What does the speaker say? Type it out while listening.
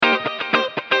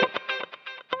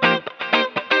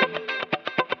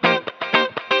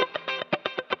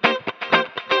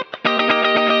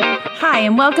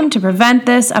and welcome to Prevent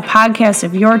This, a podcast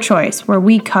of your choice, where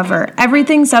we cover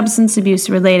everything substance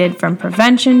abuse related, from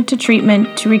prevention to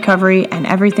treatment to recovery and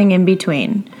everything in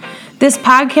between. This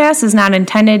podcast is not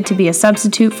intended to be a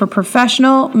substitute for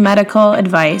professional medical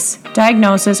advice,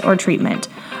 diagnosis, or treatment.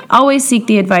 Always seek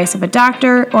the advice of a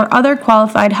doctor or other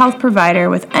qualified health provider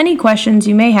with any questions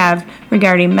you may have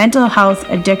regarding mental health,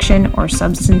 addiction, or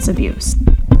substance abuse.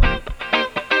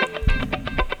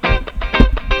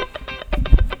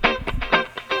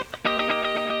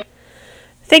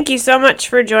 Thank you so much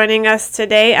for joining us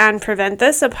today on Prevent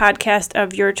This, a podcast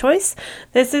of your choice.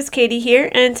 This is Katie here,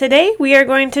 and today we are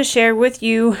going to share with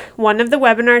you one of the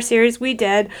webinar series we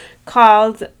did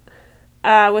called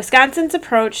Wisconsin's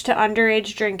Approach to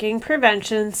Underage Drinking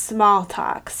Prevention, Small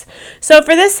Talks. So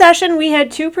for this session, we had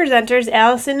two presenters,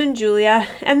 Allison and Julia,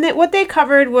 and what they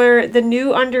covered were the new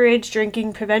underage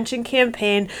drinking prevention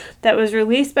campaign that was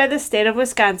released by the state of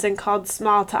Wisconsin called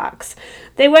Small Talks.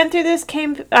 They went through this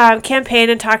campaign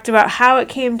and talked about how it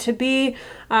came to be,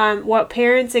 what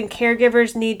parents and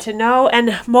caregivers need to know,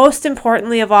 and most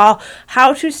importantly of all,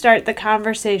 how to start the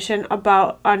conversation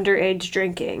about underage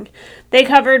drinking. They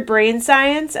covered brain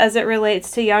science as it relates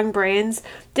to young brains,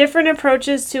 different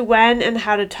approaches to when and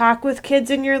how to talk with kids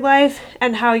in your life,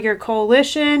 and how your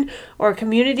coalition or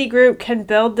community group can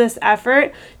build this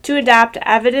effort to adopt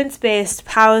evidence-based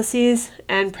policies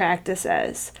and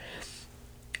practices.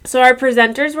 So our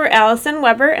presenters were Allison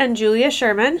Weber and Julia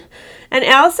Sherman. And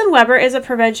Allison Weber is a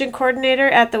prevention coordinator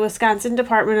at the Wisconsin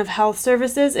Department of Health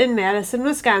Services in Madison,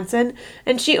 Wisconsin,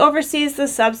 and she oversees the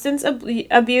Substance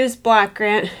Abuse Block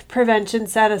Grant Prevention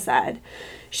Set-Aside.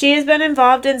 She has been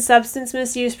involved in substance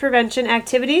misuse prevention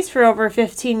activities for over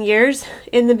 15 years,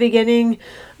 in the beginning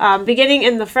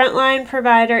in the frontline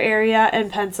provider area in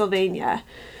Pennsylvania.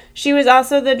 She was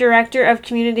also the Director of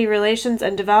Community Relations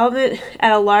and Development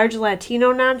at a large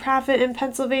Latino nonprofit in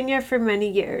Pennsylvania for many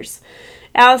years.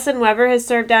 Allison Weber has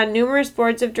served on numerous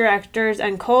boards of directors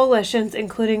and coalitions,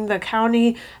 including the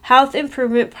County Health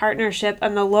Improvement Partnership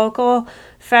and the local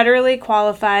federally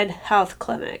qualified health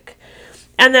clinic.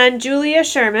 And then Julia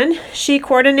Sherman, she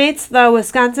coordinates the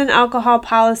Wisconsin Alcohol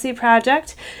Policy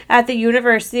Project at the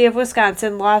University of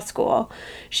Wisconsin Law School.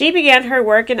 She began her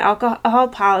work in alcohol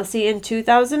policy in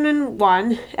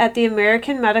 2001 at the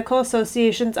American Medical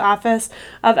Association's Office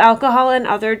of Alcohol and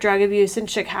Other Drug Abuse in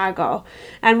Chicago,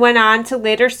 and went on to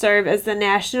later serve as the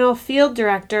National Field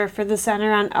Director for the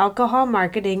Center on Alcohol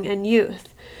Marketing and Youth.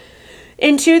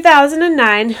 In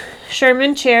 2009,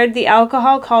 Sherman chaired the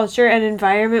Alcohol Culture and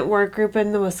Environment Work Group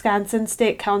in the Wisconsin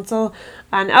State Council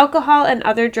on Alcohol and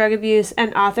Other Drug Abuse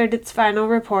and authored its final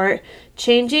report,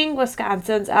 Changing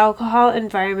Wisconsin's Alcohol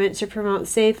Environment to Promote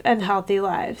Safe and Healthy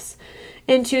Lives.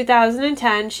 In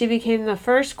 2010, she became the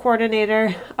first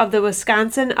coordinator of the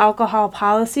Wisconsin Alcohol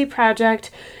Policy Project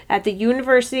at the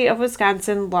University of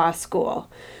Wisconsin Law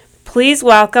School. Please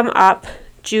welcome up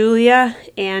Julia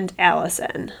and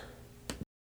Allison.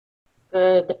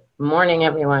 Good morning,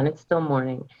 everyone. It's still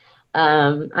morning.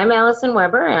 I'm Allison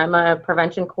Weber. I'm a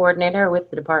prevention coordinator with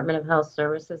the Department of Health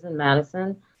Services in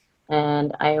Madison,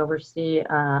 and I oversee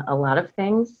a lot of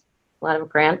things, a lot of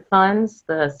grant funds.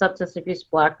 The Substance Abuse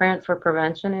Block Grant for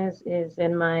Prevention is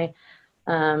in my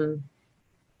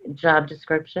job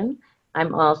description.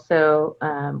 I'm also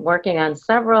working on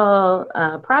several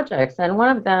projects, and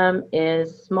one of them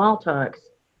is Small Talks,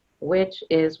 which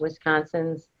is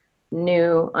Wisconsin's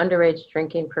new underage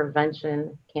drinking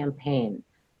prevention campaign.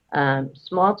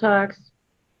 Small Talks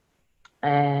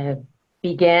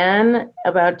began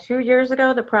about 2 years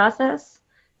ago, the process.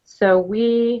 So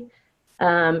we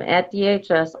at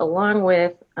DHS, along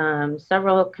with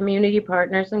several community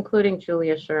partners, including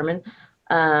Julia Sherman,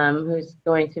 who's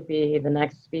going to be the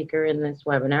next speaker in this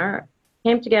webinar,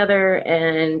 came together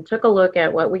and took a look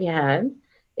at what we had.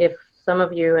 If some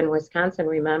of you in Wisconsin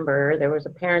remember, there was a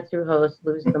Parents Who Host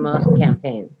Lose the Most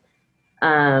campaign.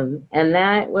 And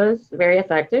that was very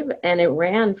effective, and it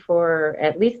ran for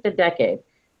at least a decade.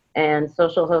 And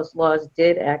social host laws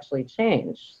did actually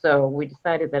change. So we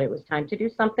decided that it was time to do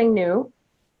something new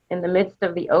in the midst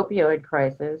of the opioid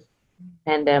crisis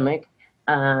pandemic.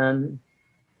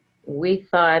 We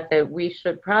thought that we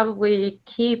should probably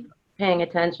keep paying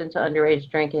attention to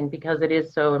underage drinking because it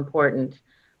is so important.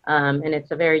 And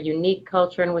it's a very unique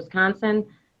culture in Wisconsin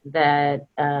that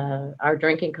our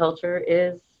drinking culture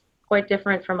is quite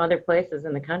different from other places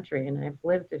in the country. And I've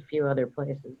lived a few other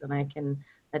places and I can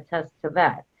attest to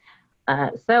that.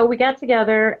 So we got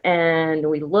together and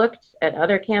we looked at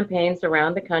other campaigns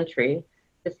around the country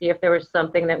to see if there was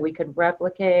something that we could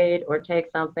replicate or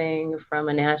take something from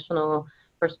a national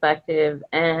perspective.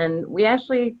 And we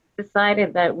actually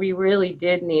decided that we really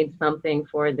did need something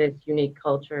for this unique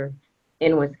culture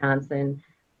in Wisconsin,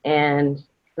 and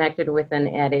connected with an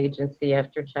ad agency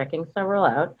after checking several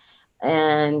out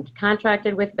and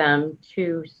contracted with them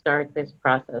to start this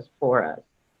process for us.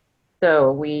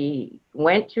 So we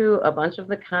went to a bunch of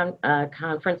the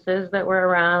conferences that were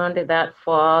around that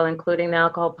fall, including the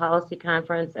Alcohol Policy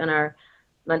Conference and our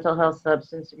Mental Health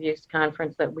Substance Abuse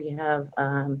Conference that we have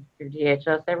through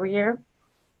DHS every year,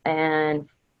 and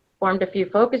formed a few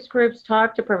focus groups,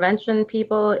 talked to prevention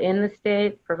people in the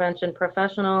state, prevention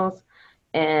professionals,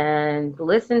 and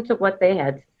listened to what they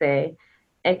had to say,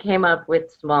 and came up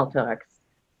with Small Talks.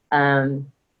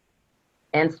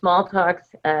 And Small Talks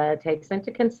takes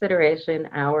into consideration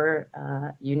our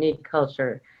unique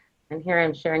culture. And here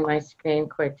I'm sharing my screen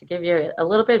quick to give you a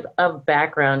little bit of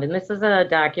background. And this is a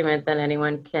document that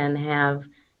anyone can have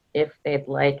if they'd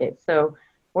like it. So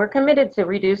we're committed to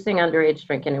reducing underage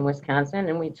drinking in Wisconsin,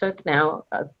 and we took now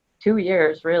 2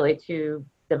 years really to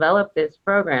develop this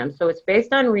program. So it's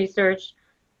based on research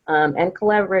and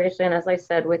collaboration, as I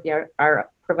said, with our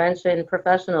prevention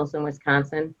professionals in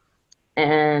Wisconsin,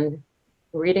 and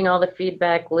reading all the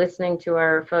feedback, listening to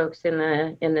our folks in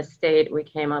the state, we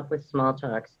came up with Small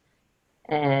Talks.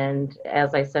 And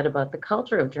as I said about the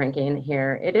culture of drinking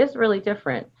here, it is really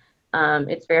different.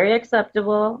 It's very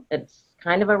acceptable. It's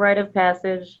kind of a rite of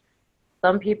passage.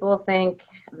 Some people think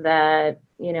that,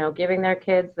 giving their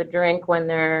kids the drink when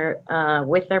they're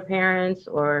with their parents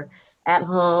or at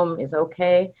home is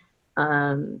okay.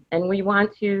 And we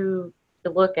want to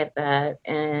look at that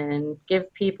and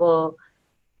give people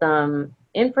some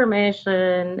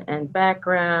information and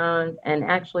background, and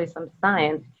actually some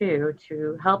science too,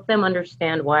 to help them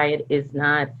understand why it is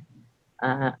not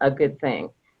a good thing.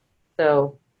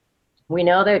 So we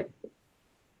know that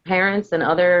parents and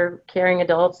other caring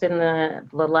adults in the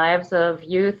lives of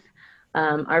youth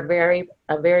are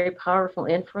a very powerful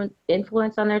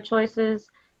influence on their choices.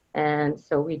 And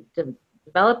so we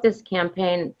developed this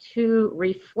campaign to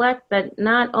reflect that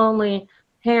not only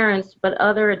parents, but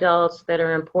other adults that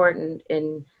are important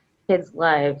in kids'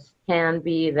 lives can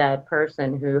be that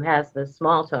person who has the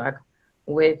small talk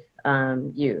with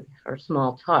youth, or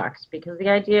small talks, because the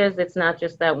idea is it's not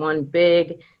just that one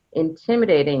big,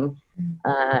 intimidating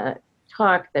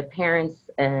talk that parents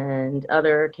and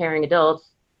other caring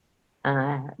adults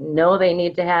know they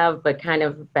need to have, but kind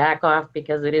of back off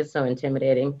because it is so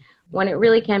intimidating, when it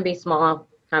really can be small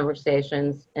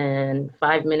conversations and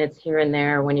 5 minutes here and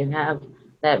there when you have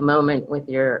that moment with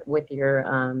your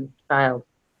child.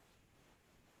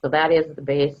 So that is the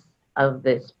base of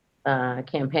this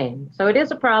campaign. So it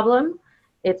is a problem.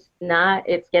 It's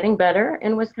getting better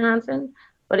in Wisconsin,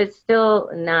 but it's still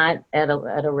not at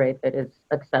a rate that is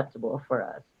acceptable for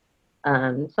us.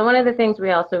 So one of the things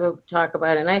we also talk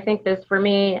about, and I think this for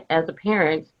me as a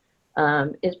parent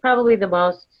is probably the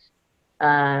most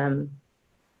kind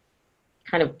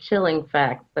of chilling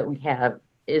fact that we have,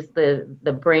 is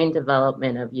the brain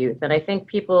development of youth. And I think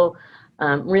people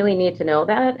really need to know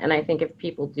that. And I think if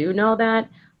people do know that,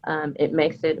 it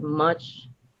makes it much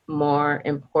more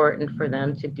important for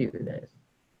them to do this.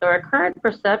 So our current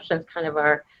perceptions kind of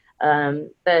are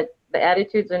that the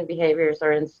attitudes and behaviors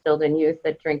are instilled in youth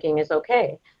that drinking is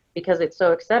okay. Because it's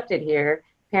so accepted here,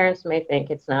 parents may think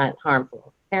it's not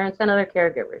harmful, parents and other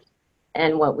caregivers.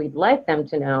 And what we'd like them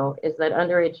to know is that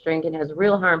underage drinking has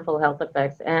real harmful health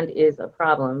effects and is a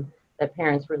problem that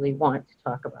parents really want to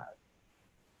talk about.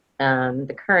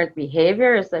 The current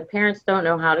behavior is that parents don't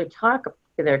know how to talk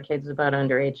to their kids about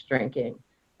underage drinking.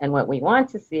 And what we want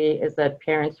to see is that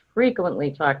parents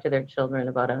frequently talk to their children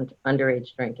about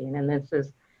underage drinking. And this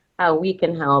is how we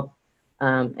can help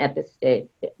at the state,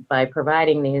 by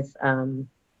providing these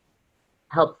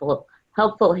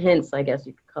helpful hints, I guess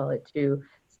you could call it, to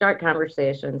start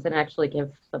conversations and actually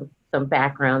give some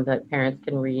background that parents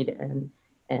can read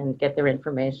and get their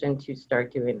information to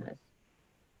start doing this.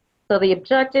 So the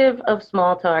objective of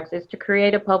Small Talks is to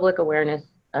create public awareness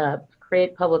of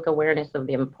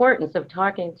the importance of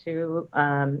talking to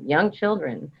young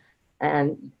children.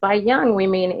 And by young, we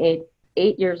mean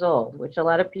 8 years old, which a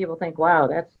lot of people think, wow,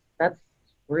 that's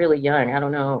really young. I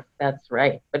don't know if that's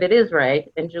right, but it is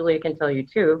right. And Julia can tell you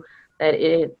too, that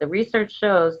the research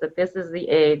shows that this is the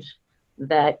age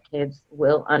that kids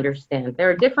will understand. There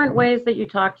are different ways that you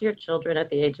talk to your children at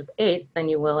the age of 8 than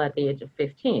you will at the age of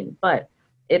 15, but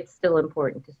it's still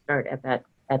important to start at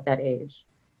that age.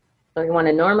 So we want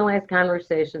to normalize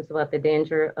conversations about the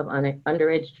danger of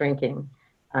underage drinking.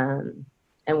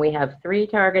 And we have 3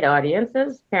 target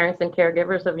audiences: parents and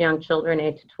caregivers of young children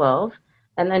 8 to 12,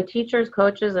 And then teachers,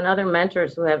 coaches, and other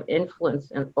mentors who have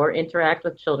influence or interact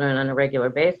with children on a regular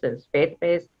basis,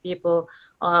 faith-based people,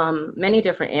 many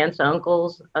different aunts,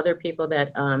 uncles, other people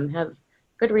that have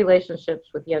good relationships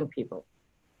with young people.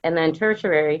 And then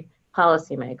tertiary,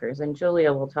 policymakers, and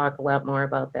Julia will talk a lot more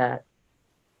about that.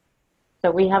 So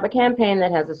we have a campaign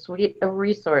that has a suite of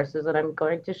resources, and I'm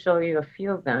going to show you a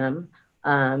few of them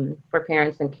for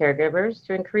parents and caregivers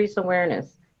to increase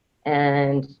awareness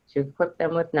and to equip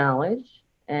them with knowledge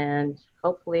and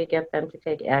hopefully get them to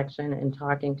take action in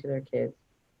talking to their kids.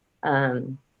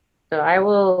 So I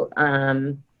will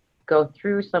go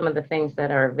through some of the things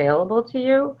that are available to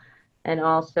you and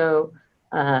also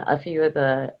a few of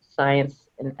the science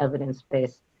and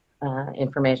evidence-based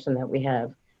information that we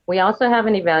have. We also have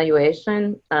an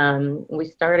evaluation. We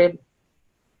started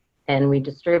and we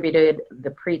distributed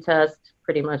the pre-test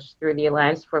pretty much through the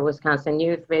Alliance for Wisconsin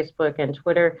Youth, Facebook, and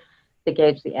Twitter to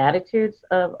gauge the attitudes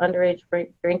of underage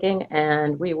drinking.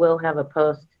 And we will have a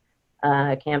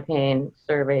post-campaign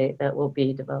survey that will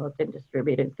be developed and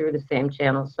distributed through the same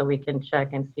channels so we can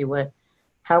check and see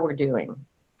how we're doing.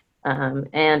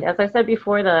 And as I said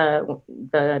before,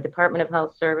 the Department of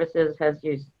Health Services has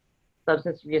used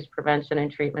substance abuse prevention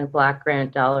and treatment block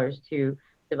grant dollars to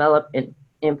develop,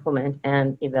 implement,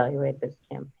 and evaluate this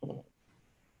campaign.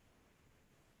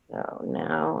 So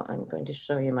now I'm going to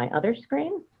show you my other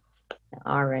screen.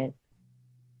 All right.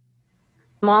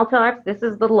 Small Talks, this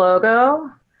is the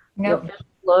logo. Yep. The official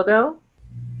logo.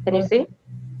 Can you see?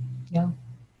 Yeah.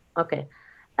 Okay.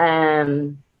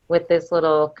 With this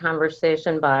little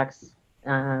conversation box,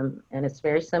 and it's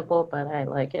very simple, but I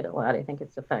like it a lot. I think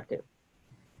it's effective.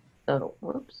 So,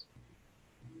 whoops.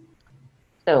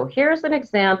 So here's an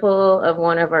example of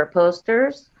one of our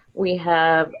posters. We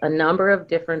have a number of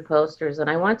different posters, and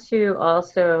I want to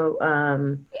also.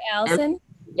 Allison?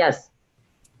 Yes.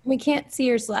 We can't see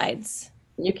your slides.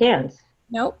 You can't.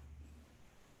 Nope.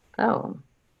 Oh.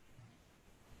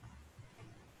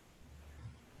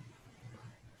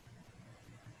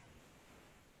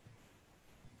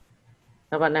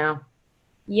 How about now?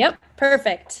 Yep,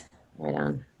 perfect. Right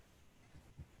on.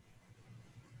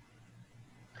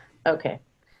 Okay,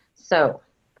 so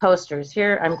posters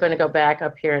here. I'm going to go back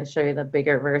up here and show you the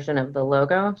bigger version of the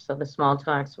logo. So the Small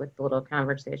Talks with the little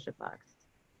conversation box.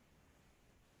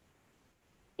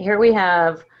 Here we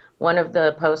have one of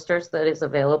the posters that is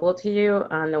available to you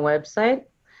on the website.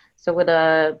 So with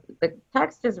the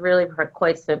text is really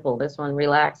quite simple. This one,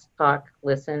 relax, talk,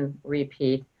 listen,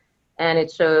 repeat. And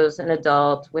it shows an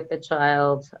adult with the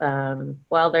child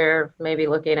while they're maybe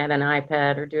looking at an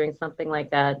iPad or doing something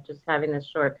like that, just having this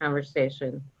short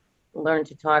conversation. Learn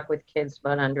to talk with kids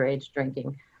about underage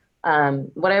drinking.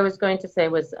 What I was going to say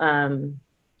was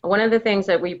one of the things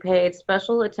that we paid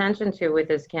special attention to with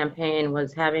this campaign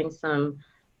was having some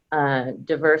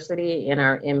diversity in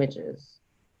our images.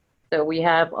 So we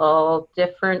have all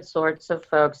different sorts of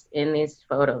folks in these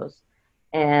photos.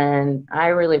 And I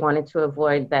really wanted to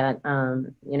avoid that,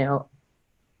 you know,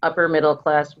 upper middle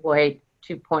class white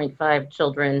 2.5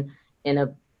 children in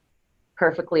a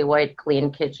perfectly white,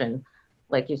 clean kitchen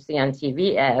like you see on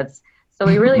TV ads. So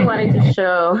we really wanted to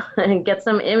show and get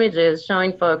some images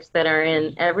showing folks that are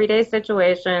in everyday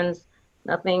situations,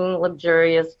 nothing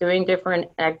luxurious, doing different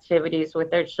activities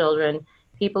with their children,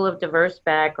 people of diverse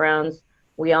backgrounds.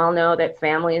 We all know that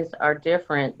families are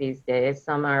different these days.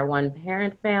 Some are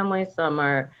one-parent families, some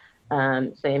are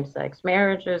same-sex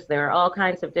marriages. There are all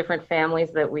kinds of different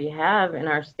families that we have in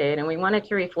our state, and we wanted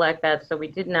to reflect that, so we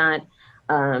did not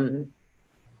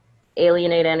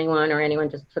alienate anyone, or anyone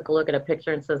just took a look at a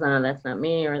picture and says, oh, that's not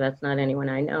me, or that's not anyone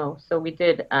I know. So we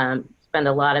did spend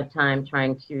a lot of time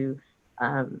trying to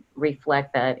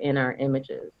reflect that in our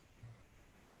images.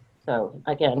 So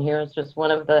again, here's just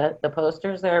one of the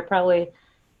posters. There are probably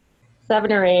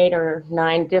 7 or 8 or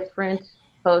 9 different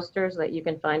posters that you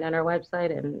can find on our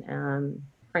website and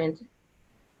print.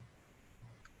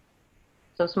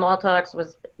 So Small Talks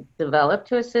was developed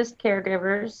to assist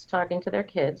caregivers talking to their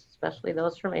kids, especially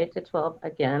those from 8 to 12.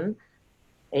 Again,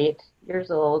 8 years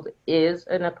old is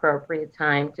an appropriate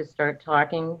time to start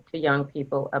talking to young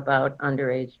people about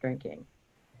underage drinking.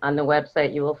 On the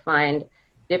website, you will find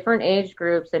different age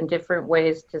groups and different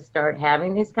ways to start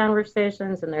having these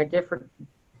conversations, and their different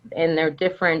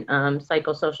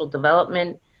psychosocial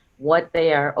development, what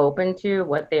they are open to,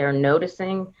 what they are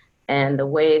noticing, and the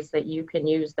ways that you can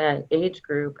use that age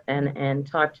group and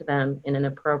talk to them in an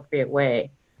appropriate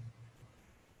way.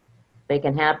 They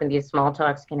can happen, these small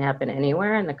talks can happen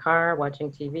anywhere, in the car,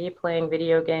 watching TV, playing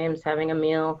video games, having a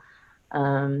meal,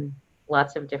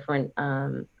 lots of different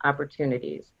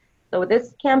opportunities. So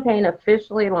this campaign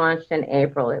officially launched in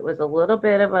April. It was a little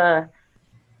bit of a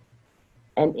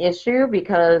an issue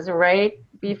because right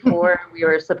before we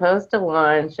were supposed to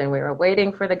launch and we were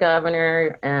waiting for the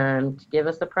governor to give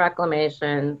us a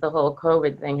proclamation, the whole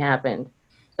COVID thing happened.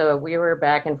 So we were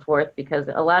back and forth because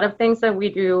a lot of things that we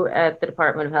do at the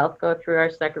Department of Health go through our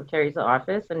secretary's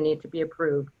office and need to be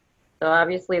approved. So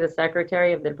obviously the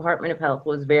secretary of the Department of Health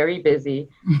was very busy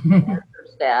and her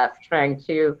staff trying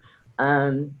to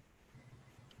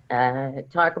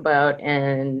talk about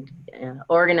and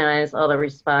organize all the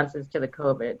responses to the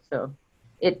COVID. So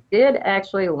it did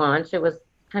actually launch. It was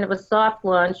kind of a soft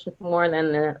launch more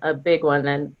than a big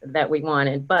one that we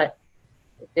wanted, but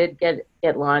it did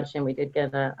get launched, and we did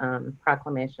get a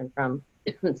proclamation from,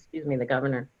 excuse me, the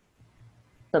governor.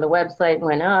 So the website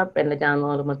went up, and the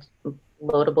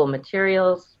downloadable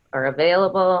materials are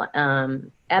available.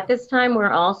 At this time,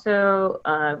 we're also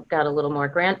got a little more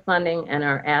grant funding and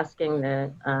are asking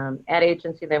the ad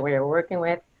agency that we are working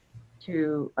with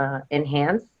to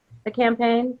enhance the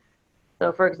campaign.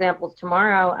 So for example,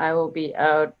 tomorrow I will be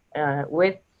out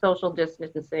with social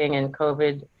distancing and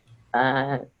COVID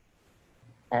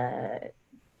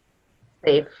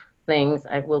safe things.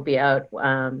 I will be out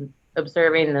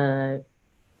observing the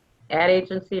ad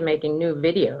agency making new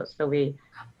videos. So we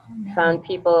found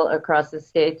people across the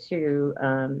state to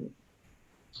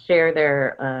share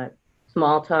their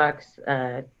small talks,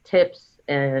 tips,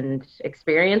 and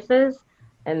experiences,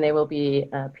 and they will be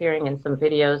appearing in some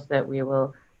videos that we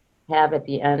will have at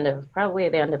the end of, probably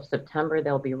at the end of September.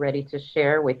 They'll be ready to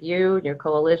share with you, your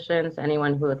coalitions,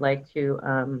 anyone who would like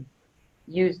to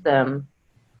use them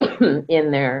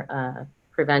in their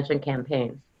prevention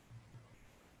campaigns.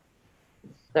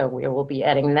 So we will be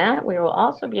adding that. We will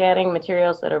also be adding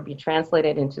materials that will be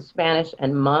translated into Spanish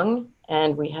and Hmong.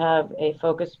 And we have a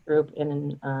focus group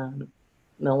in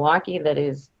Milwaukee that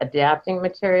is adapting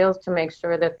materials to make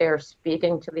sure that they're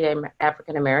speaking to the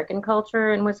African American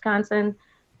culture in Wisconsin.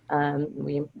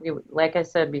 We, like I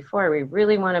said before, we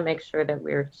really want to make sure that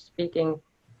we're speaking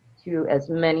to as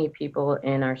many people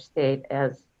in our state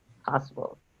as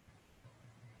possible.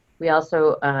 We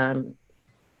also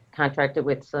contracted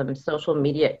with some social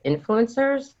media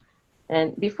influencers.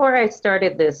 And before I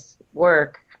started this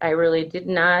work, I really did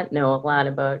not know a lot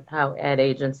about how ad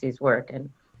agencies work.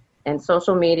 And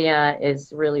social media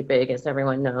is really big, as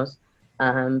everyone knows.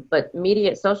 But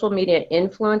social media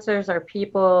influencers are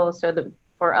people,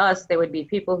 for us, they would be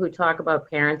people who talk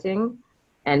about parenting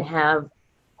and have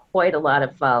quite a lot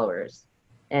of followers,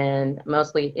 and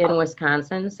mostly in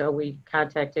Wisconsin. So we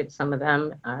contacted some of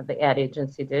them, the ad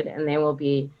agency did, and they will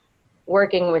be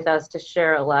working with us to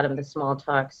share a lot of the small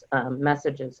talks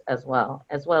messages as well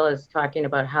as talking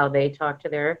about how they talk to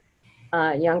their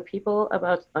young people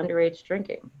about underage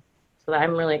drinking. So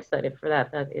I'm really excited for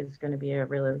that. That is going to be a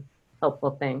really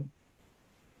helpful thing.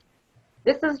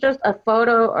 This is just a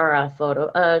screenshot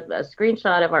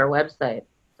of our website.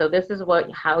 So this is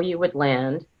how you would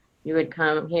land. You would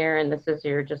come here, and this is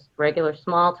your just regular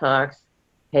small talks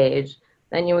page.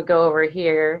 Then you would go over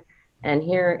here, and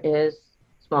here is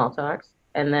small talks,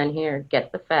 and then here,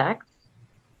 get the facts,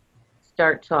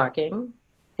 start talking,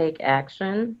 take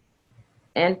action,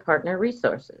 and partner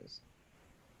resources.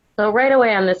 So right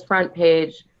away on this front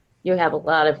page, you have a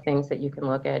lot of things that you can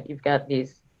look at. You've got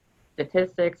these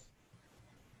statistics.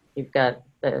 You've got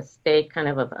the state kind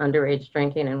of underage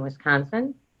drinking in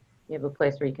Wisconsin. You have a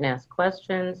place where you can ask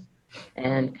questions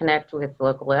and connect with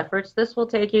local efforts. This will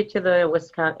take you to the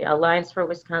Alliance for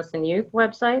Wisconsin Youth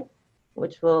website,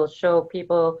 which will show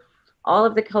people all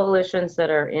of the coalitions that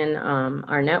are in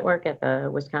our network at the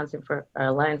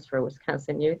Alliance for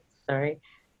Wisconsin Youth,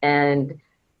 and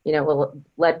we'll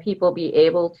let people be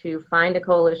able to find a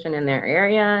coalition in their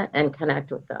area and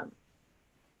connect with them.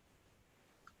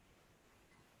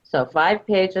 So 5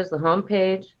 pages, the home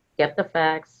page, get the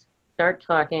facts, start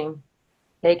talking,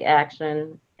 take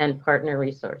action, and partner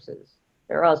resources.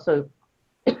 There are also,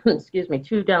 2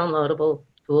 downloadable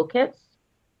toolkits.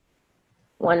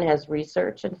 One has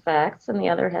research and facts, and the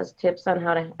other has tips on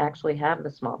how to actually have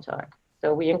the small talk.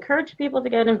 So we encourage people to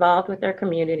get involved with their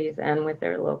communities and with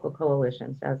their local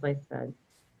coalitions, as I said.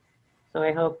 So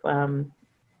I hope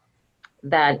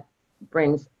that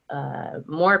brings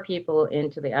more people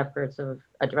into the efforts of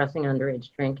addressing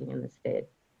underage drinking in the state.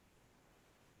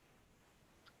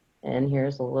 And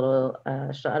here's a little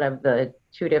shot of the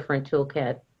 2 different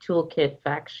toolkit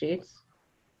fact sheets.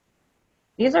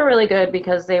 These are really good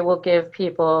because they will give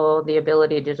people the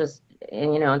ability to just,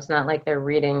 it's not like they're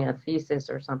reading a thesis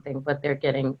or something, but they're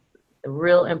getting the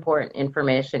real important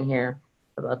information here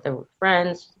about the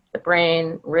friends, the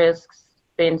brain, risks,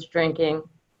 binge drinking,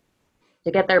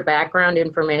 to get their background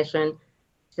information,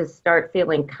 to start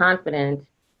feeling confident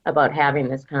about having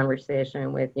this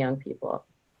conversation with young people.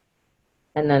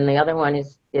 And then the other one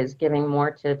is giving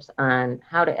more tips on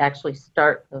how to actually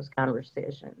start those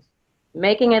conversations.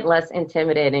 Making it less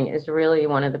intimidating is really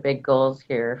one of the big goals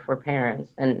here for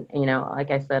parents. And, you know,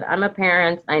 like I said, I'm a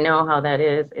parent. I know how that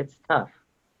is. It's tough.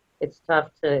 It's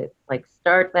tough to like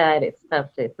start that. It's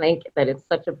tough to think that it's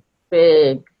such a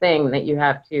big thing that you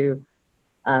have to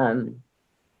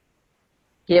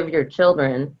give your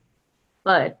children,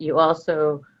 but you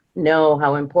also know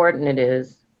how important it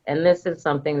is. And this is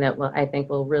something that I think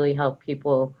will really help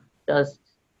people just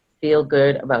feel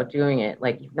good about doing it.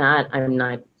 Like, I'm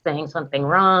not saying something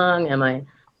wrong. Am I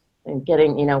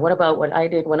getting, you know, what about what I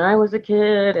did when I was a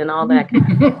kid and all that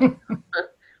kind of stuff.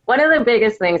 One of the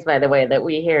biggest things, by the way, that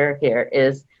we hear here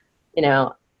is, you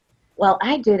know, well,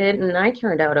 I did it and I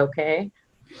turned out okay,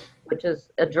 which is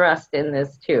addressed in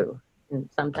this too. And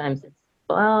sometimes it's,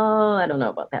 well, I don't know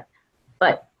about that.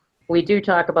 But we do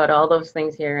talk about all those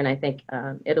things here, and I think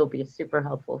it'll be super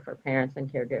helpful for parents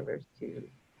and caregivers to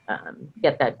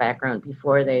get that background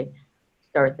before they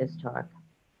start this talk.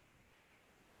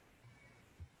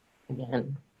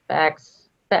 Again, facts,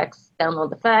 download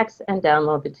the facts and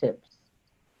download the tips.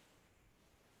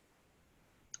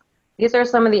 These are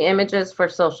some of the images for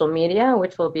social media,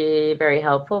 which will be very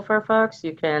helpful for folks.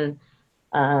 You can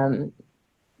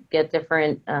get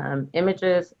different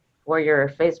images for your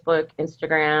Facebook,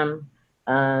 Instagram,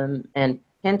 and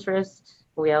Pinterest.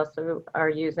 We also are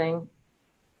using.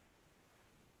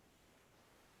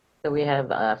 So we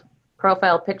have a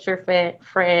profile picture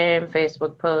frame,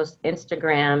 Facebook post,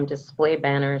 Instagram, display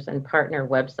banners, and partner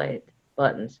website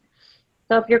buttons.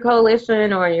 So if your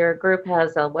coalition or your group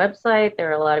has a website, there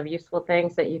are a lot of useful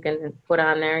things that you can put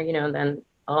on there, you know, then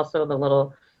also the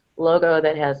little logo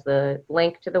that has the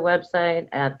link to the website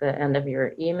at the end of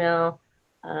your email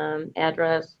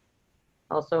address,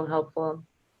 also helpful.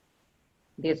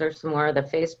 These are some more of the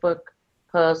Facebook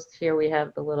posts. Here we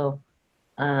have the little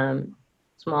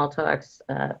Small Talks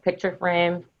picture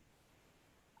frame.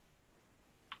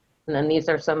 And then these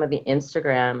are some of the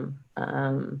Instagram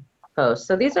posts.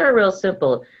 So these are real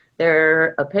simple.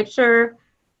 They're a picture,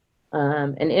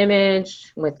 an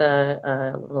image with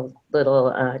a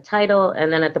little title,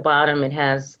 and then at the bottom it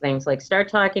has things like start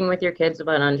talking with your kids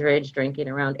about underage drinking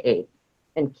around 8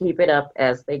 and keep it up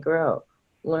as they grow.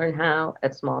 Learn how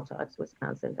at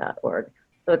smalltalkswisconsin.org.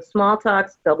 So it's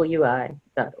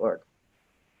smalltalkswi.org.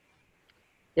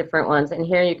 Different ones. And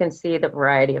here you can see the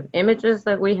variety of images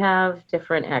that we have,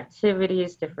 different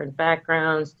activities, different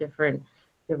backgrounds, different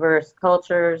diverse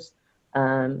cultures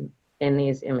in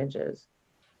these images.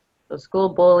 So school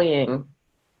bullying,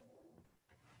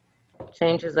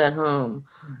 changes at home.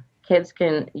 Kids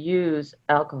can use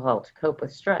alcohol to cope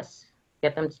with stress,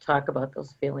 get them to talk about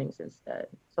those feelings instead.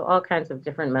 So all kinds of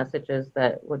different messages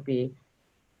that would be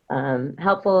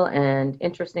helpful and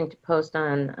interesting to post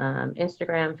on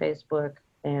Instagram, Facebook,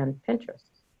 and Pinterest.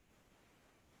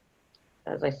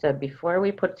 As I said before,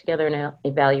 we put together an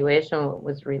evaluation that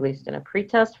was released in a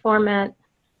pretest format,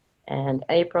 and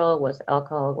April was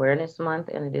Alcohol Awareness Month,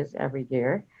 and it is every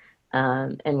year.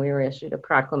 And we were issued a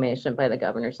proclamation by the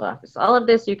governor's office. All of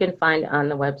this you can find on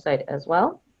the website as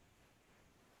well.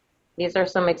 These are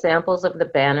some examples of the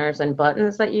banners and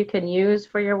buttons that you can use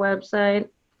for your website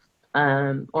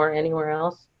or anywhere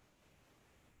else.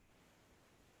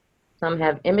 Some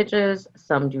have images,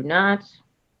 some do not.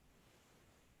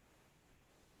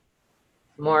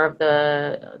 More of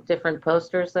the different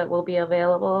posters that will be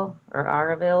available or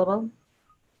are available.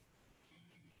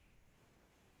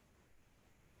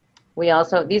 We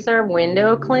also, these are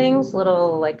window clings,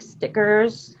 little like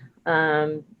stickers.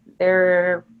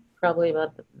 They're probably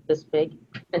about this big.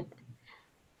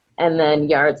 And then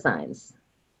yard signs.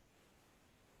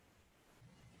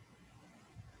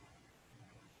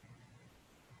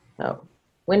 So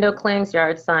window clings,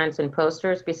 yard signs, and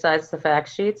posters besides the fact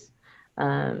sheets.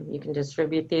 You can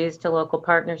distribute these to local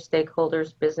partners,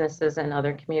 stakeholders, businesses, and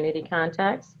other community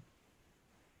contacts.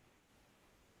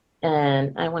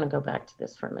 And I want to go back to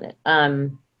this for a minute.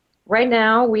 Right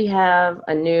now, we have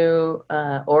a new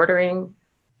ordering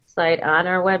site on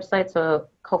our website, so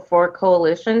for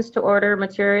coalitions to order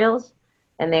materials,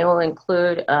 and they will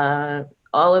include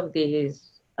all of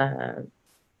these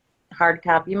hard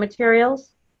copy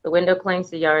materials, the window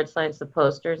clings, the yard signs, the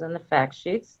posters, and the fact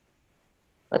sheets.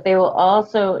 But they will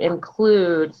also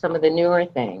include some of the newer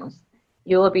things.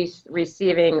 You will be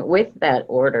receiving with that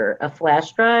order a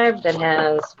flash drive that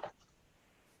has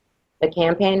the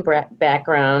campaign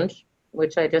background,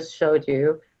 which I just showed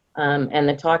you, and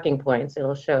the talking points.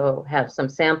 It'll have some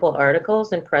sample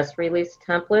articles and press release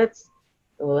templates.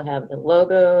 It will have the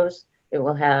logos, It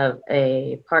will have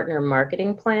a partner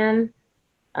marketing plan,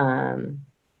 and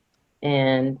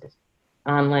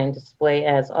online display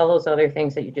ads, all those other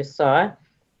things that you just saw.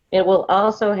 It will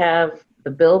also have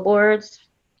the billboards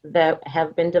that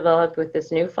have been developed with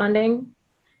this new funding,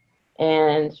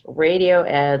 and radio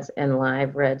ads and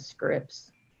live read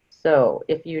scripts. So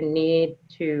if you need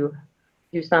to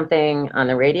do something on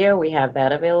the radio, we have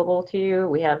that available to you.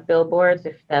 We have billboards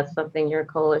if that's something your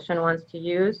coalition wants to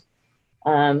use.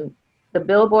 The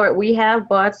billboard, we have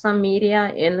bought some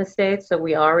media in the States, so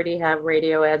we already have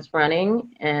radio ads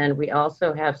running, and we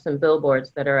also have some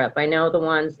billboards that are up. I know the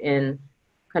ones in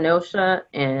Kenosha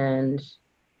and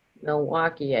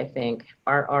Milwaukee, I think,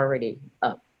 are already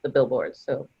up, the billboards.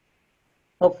 So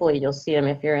hopefully you'll see them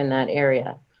if you're in that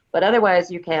area. But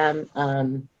otherwise, you can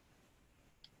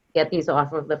get these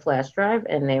off of the flash drive,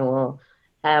 and they will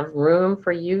have room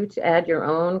for you to add your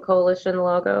own coalition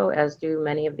logo, as do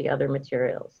many of the other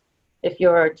materials. If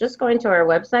you're just going to our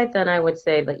website, then I would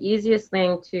say the easiest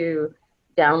thing to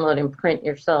download and print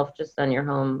yourself just on your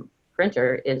home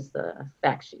printer is the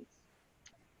fact sheets.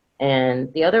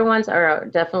 And the other ones are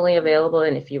definitely available,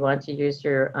 and if you want to use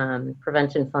your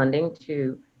prevention funding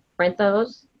to print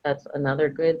those, that's another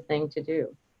good thing to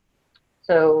do.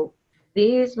 So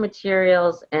these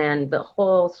materials and the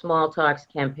whole Small Talks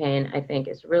campaign, I think,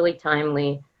 is really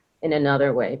timely in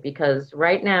another way, because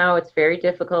right now it's very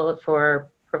difficult for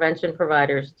prevention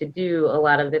providers to do a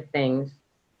lot of the things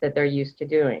that they're used to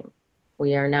doing.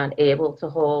 We are not able to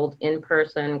hold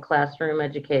in-person classroom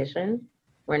education.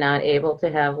 We're not able to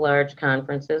have large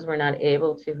conferences. We're not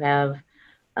able to have,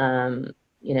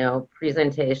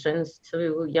 presentations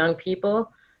to young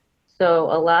people. So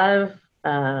a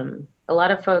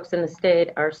lot of folks in the state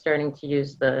are starting to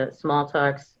use the Small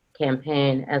Talks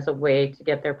campaign as a way to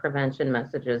get their prevention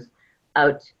messages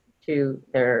out to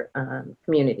their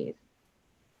communities.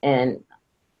 And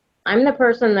I'm the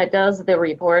person that does the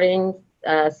reporting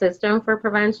system for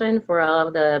prevention for all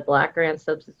of the block grant,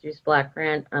 substance use block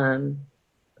grant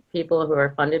people who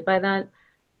are funded by that.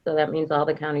 So that means all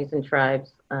the counties and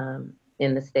tribes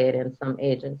in the state and some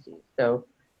agencies. So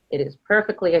it is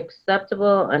perfectly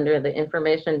acceptable under the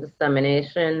information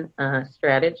dissemination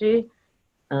strategy.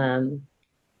 And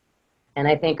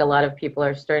I think a lot of people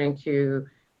are starting to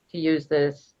use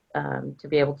this to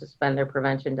be able to spend their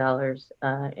prevention dollars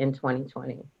in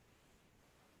 2020.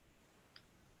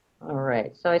 All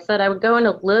right, so I said I would go in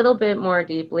a little bit more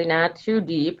deeply, not too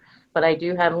deep, but I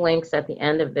do have links at the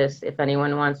end of this if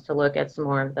anyone wants to look at some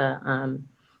more of the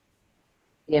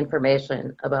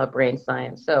information about brain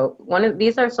science. So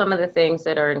these are some of the things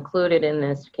that are included in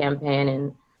this campaign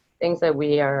and things that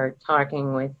we are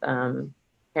talking with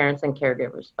parents and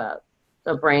caregivers about.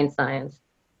 So brain science.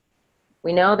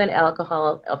 We know that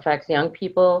alcohol affects young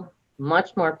people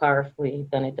much more powerfully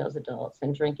than it does adults,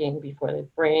 and drinking before the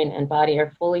brain and body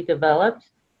are fully developed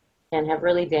can have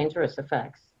really dangerous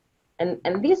effects. And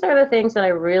these are the things that I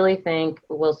really think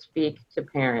will speak to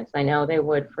parents. I know they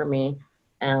would for me,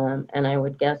 and I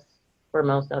would guess for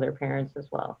most other parents as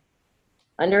well.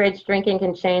 Underage drinking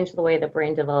can change the way the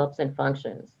brain develops and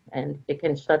functions, and it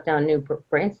can shut down new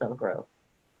brain cell growth.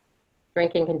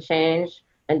 Drinking can change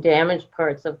and damage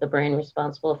parts of the brain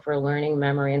responsible for learning,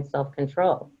 memory, and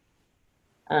self-control.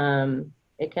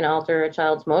 It can alter a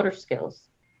child's motor skills.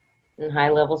 And high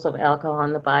levels of alcohol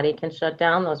in the body can shut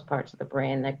down those parts of the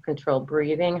brain that control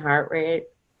breathing, heart rate,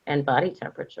 and body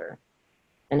temperature.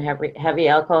 And heavy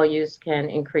alcohol use can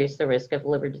increase the risk of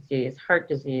liver disease, heart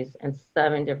disease, and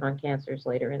 7 different cancers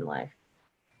later in life.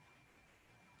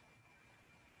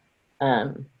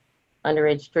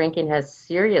 Underage drinking has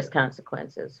serious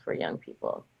consequences for young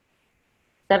people.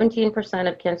 17%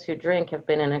 of kids who drink have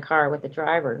been in a car with a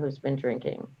driver who's been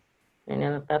drinking. I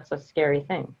know that's a scary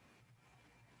thing.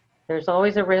 There's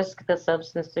always a risk that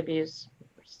substance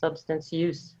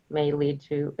use may lead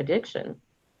to addiction,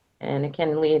 and it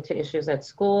can lead to issues at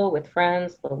school, with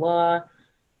friends, the law.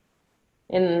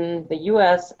 In the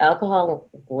US, alcohol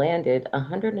landed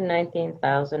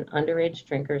 119,000 underage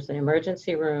drinkers in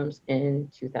emergency rooms in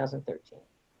 2013.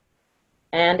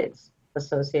 And it's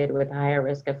associated with a higher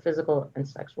risk of physical and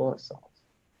sexual assault.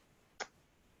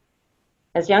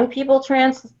 As young people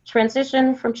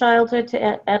transition from childhood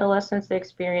to adolescence, they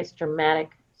experience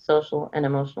dramatic social and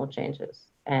emotional changes,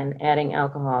 and adding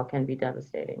alcohol can be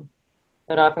devastating.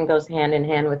 It often goes hand in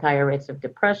hand with higher rates of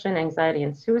depression, anxiety,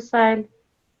 and suicide.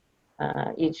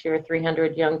 Each year,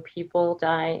 300 young people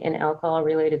die in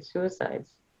alcohol-related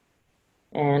suicides.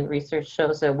 And research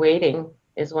shows that waiting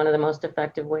is one of the most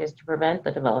effective ways to prevent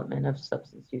the development of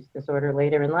substance use disorder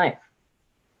later in life.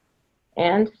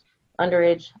 And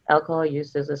underage alcohol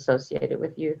use is associated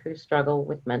with youth who struggle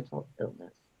with mental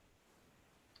illness.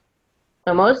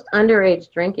 So most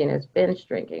underage drinking is binge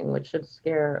drinking, which should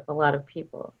scare a lot of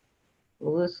people.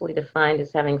 Loosely defined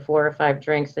as having 4 or 5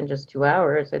 drinks in just 2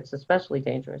 hours, it's especially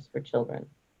dangerous for children.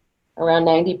 Around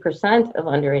 90% of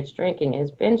underage drinking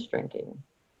is binge drinking.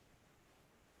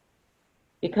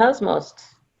 Because most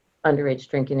underage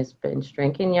drinking is binge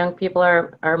drinking, young people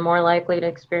are more likely to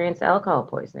experience alcohol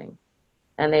poisoning.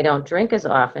 And they don't drink as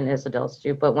often as adults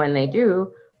do, but when they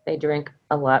do, they drink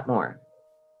a lot more.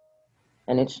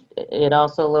 And it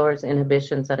also lowers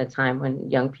inhibitions at a time when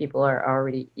young people are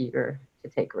already eager to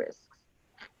take risks.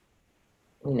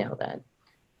 We know that.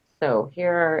 So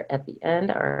here are, at the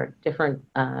end, are different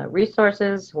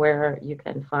resources where you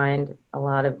can find a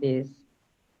lot of these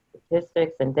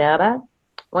statistics and data.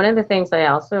 One of the things I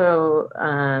also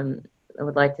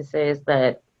would like to say is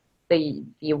that the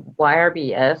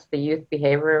YRBS, the Youth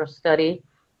Behavioral Study,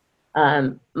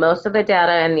 most of the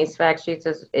data in these fact sheets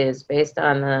is based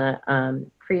on the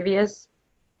previous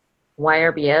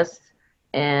YRBS,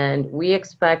 and we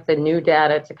expect the new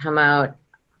data to come out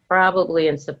probably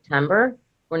in September.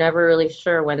 We're never really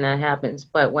sure when that happens,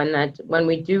 but when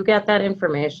we do get that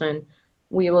information,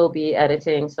 we will be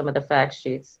editing some of the fact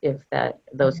sheets if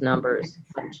those numbers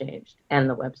have changed, and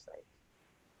the website.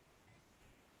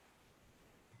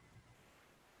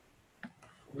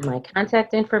 My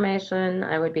contact information,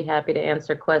 I would be happy to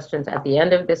answer questions at the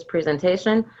end of this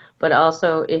presentation, but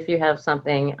also if you have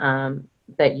something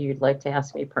that you'd like to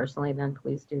ask me personally, then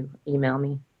please do email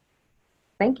me.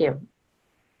 Thank you.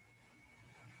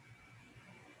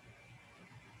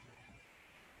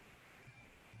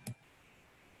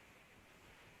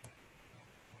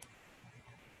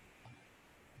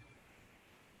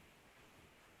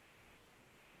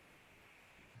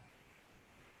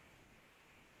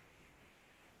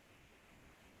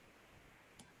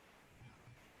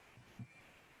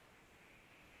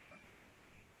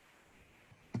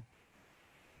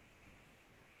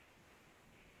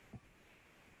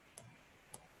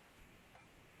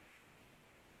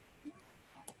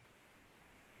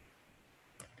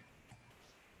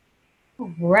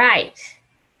 Right.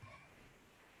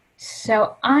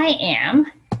 So I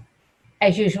am,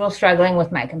 as usual, struggling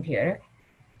with my computer.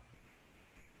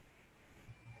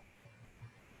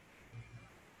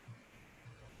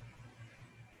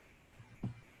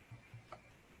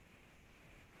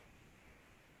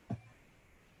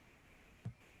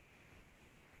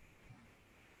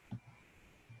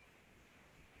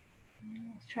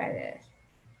 Let's try this.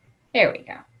 There we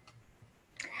go.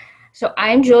 So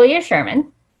I'm Julia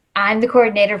Sherman. I'm the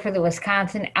coordinator for the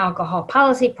Wisconsin Alcohol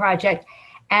Policy Project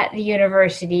at the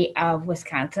University of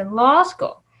Wisconsin Law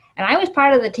School. And I was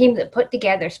part of the team that put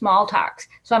together Small Talks.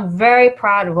 So I'm very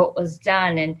proud of what was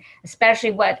done, and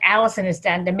especially what Allison has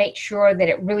done to make sure that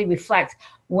it really reflects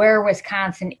where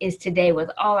Wisconsin is today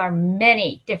with all our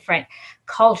many different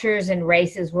cultures and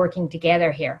races working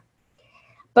together here.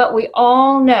 But we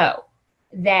all know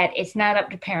that it's not up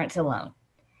to parents alone.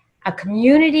 A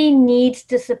community needs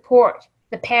to support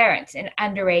the parents in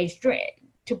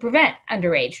to prevent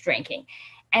underage drinking.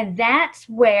 And that's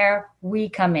where we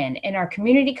come in our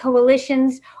community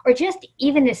coalitions, or just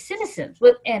even as citizens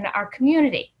within our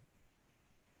community.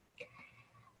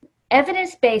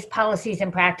 Evidence-based policies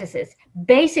and practices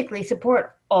basically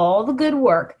support all the good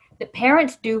work that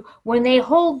parents do when they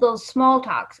hold those small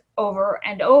talks over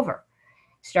and over.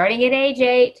 Starting at age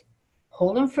 8,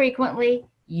 hold them frequently,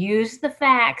 use the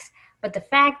facts, but the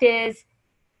fact is,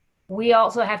 we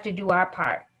also have to do our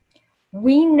part.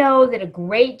 We know that a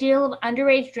great deal of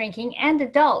underage drinking and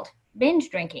adult binge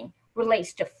drinking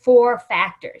relates to 4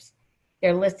 factors.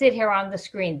 They're listed here on the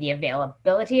screen: the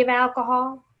availability of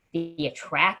alcohol, the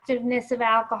attractiveness of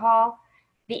alcohol,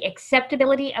 the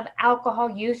acceptability of alcohol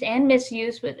use and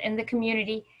misuse within the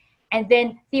community, and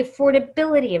then the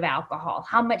affordability of alcohol,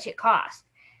 how much it costs.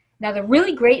 Now, the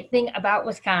really great thing about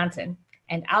Wisconsin,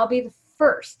 and I'll be the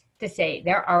first to say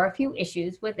there are a few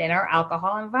issues within our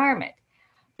alcohol environment.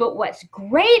 But what's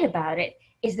great about it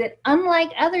is that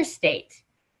unlike other states,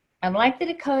 unlike the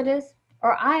Dakotas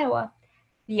or Iowa,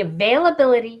 the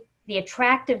availability, the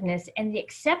attractiveness, and the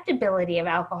acceptability of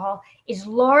alcohol is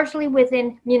largely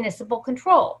within municipal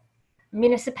control. A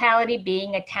municipality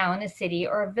being a town, a city,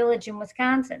 or a village in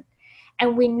Wisconsin.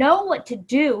 And we know what to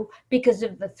do because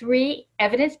of the 3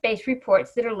 evidence-based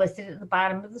reports that are listed at the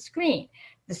bottom of the screen.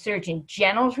 The Surgeon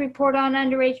General's report on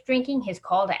underage drinking, his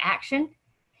call to action.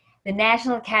 The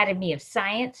National Academy of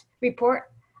Science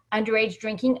report, Underage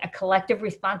Drinking, a Collective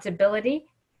Responsibility.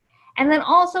 And then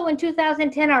also in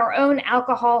 2010, our own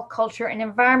Alcohol, Culture, and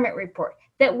Environment report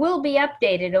that will be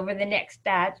updated over the next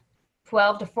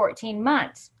 12 to 14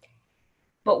 months.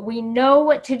 But we know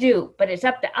what to do, but it's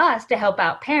up to us to help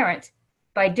out parents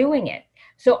by doing it.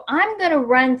 So I'm going to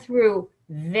run through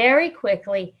very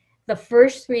quickly the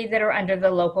first three that are under the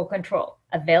local control: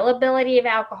 availability of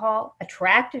alcohol,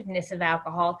 attractiveness of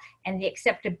alcohol, and the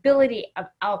acceptability of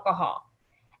alcohol.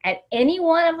 At any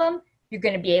one of them, you're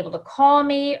going to be able to call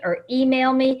me or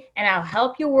email me, and I'll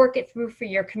help you work it through for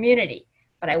your community.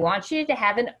 But I want you to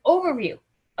have an overview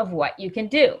of what you can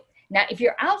do. Now, if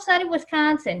you're outside of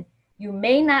Wisconsin, you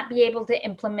may not be able to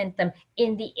implement them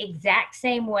in the exact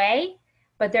same way,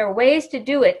 but there are ways to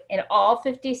do it in all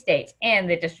 50 states and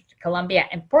the District of Columbia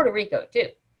and Puerto Rico too.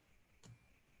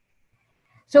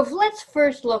 So let's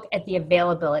first look at the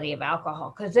availability of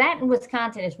alcohol, because that in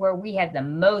Wisconsin is where we have the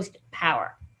most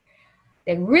power.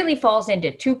 It really falls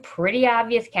into two pretty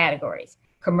obvious categories: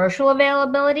 commercial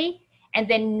availability and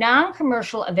then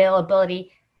non-commercial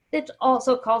availability that's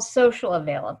also called social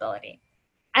availability.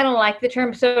 I don't like the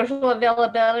term social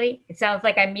availability. It sounds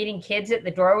like I'm meeting kids at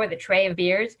the door with a tray of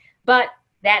beers, but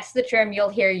that's the term you'll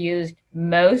hear used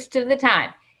most of the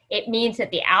time. It means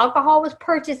that the alcohol was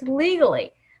purchased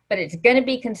legally, but it's going to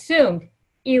be consumed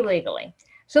illegally.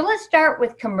 So let's start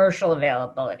with commercial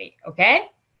availability, okay?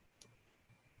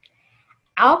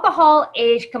 Alcohol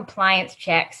age compliance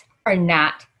checks are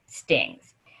not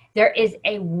stings. There is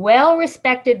a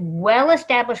well-respected,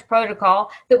 well-established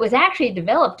protocol that was actually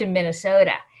developed in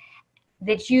Minnesota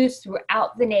that's used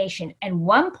throughout the nation. And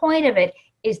one point of it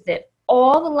is that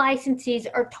all the licensees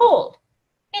are told,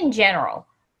 in general,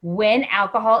 when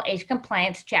alcohol age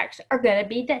compliance checks are going to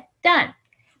be done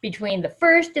between the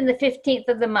 1st and the 15th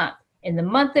of the month, in the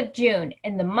month of June,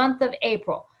 in the month of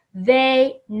April.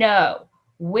 They know,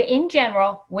 in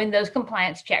general, when those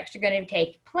compliance checks are going to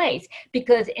take place,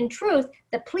 because in truth,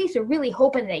 the police are really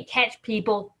hoping they catch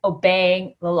people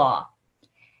obeying the law.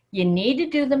 You need to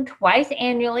do them twice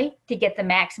annually to get the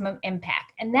maximum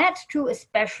impact, and that's true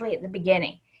especially at the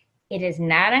beginning. It is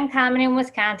not uncommon in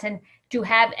Wisconsin to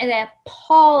have an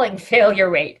appalling failure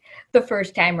rate the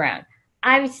first time around.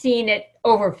 I've seen it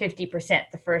over 50%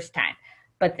 the first time,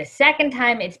 but the second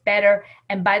time it's better,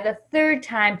 and by the third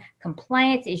time,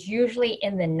 compliance is usually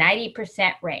in the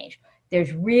 90% range.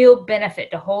 There's real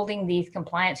benefit to holding these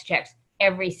compliance checks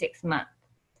every 6 months.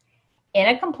 In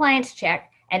a compliance check,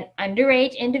 an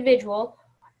underage individual,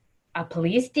 a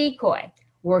police decoy,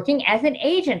 working as an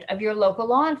agent of your local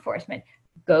law enforcement,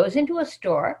 goes into a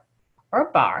store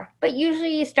or bar, but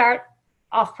usually you start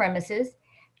off premises,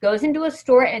 goes into a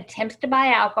store and attempts to buy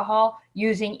alcohol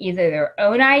using either their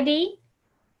own ID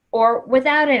or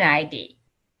without an ID.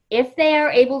 If they are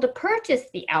able to purchase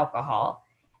the alcohol,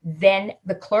 then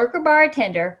the clerk or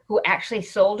bartender who actually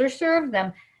sold or served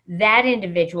them, that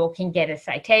individual can get a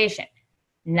citation,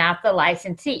 not the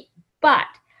licensee. But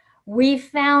we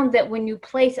found that when you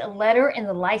place a letter in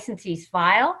the licensee's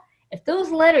file, if those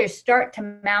letters start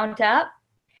to mount up,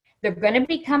 they're going to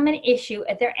become an issue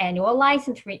at their annual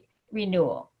license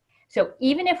renewal. So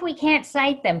even if we can't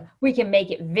cite them, we can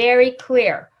make it very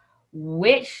clear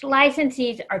which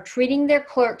licensees are treating their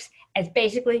clerks as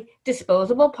basically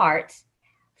disposable parts,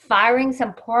 firing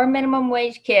some poor minimum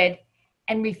wage kid,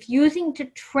 and refusing to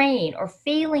train or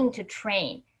failing to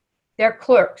train their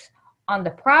clerks on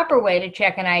the proper way to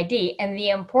check an ID and the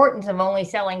importance of only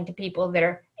selling to people that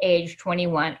are age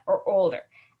 21 or older.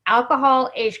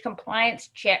 Alcohol age compliance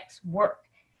checks work.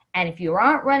 And if you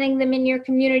aren't running them in your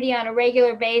community on a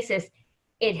regular basis,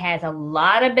 it has a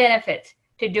lot of benefits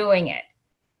to doing it.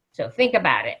 So think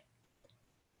about it.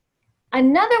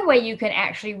 Another way you can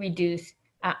actually reduce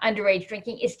underage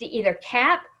drinking is to either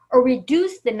cap or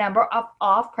reduce the number of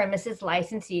off-premises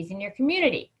licensees in your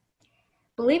community.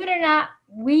 Believe it or not,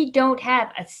 we don't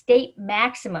have a state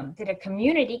maximum that a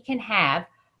community can have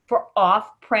for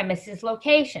off-premises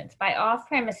locations. By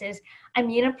off-premises, I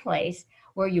mean a place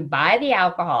where you buy the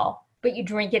alcohol, but you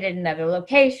drink it at another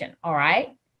location, all right?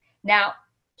 Now,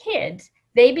 kids,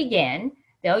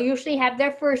 they'll usually have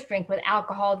their first drink with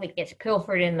alcohol that gets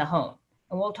pilfered in the home.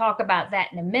 And we'll talk about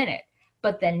that in a minute.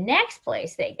 But the next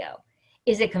place they go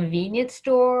is a convenience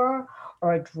store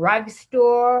or a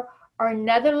drugstore or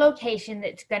another location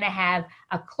that's going to have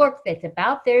a clerk that's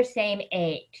about their same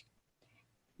age.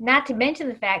 Not to mention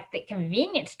the fact that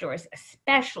convenience stores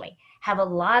especially have a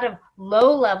lot of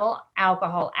low-level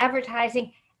alcohol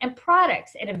advertising and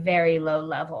products at a very low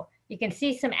level. You can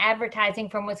see some advertising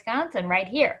from Wisconsin right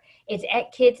here. It's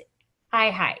at kids' eye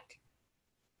height.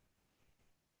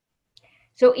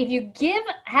 So if you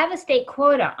have a state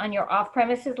quota on your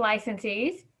off-premises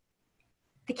licensees,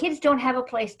 the kids don't have a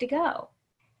place to go.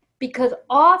 Because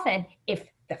often, if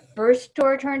the first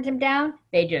store turns them down,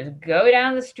 they just go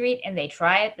down the street and they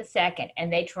try it the second,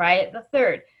 and they try it the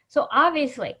third. So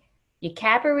obviously, you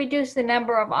cap or reduce the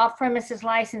number of off-premises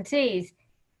licensees,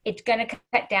 it's going to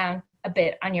cut down a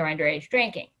bit on your underage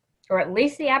drinking, or at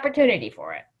least the opportunity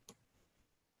for it.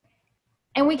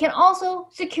 And we can also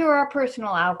secure our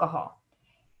personal alcohol.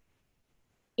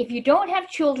 If you don't have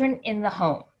children in the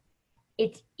home,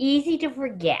 it's easy to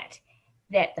forget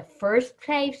that the first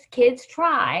place kids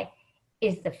try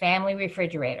is the family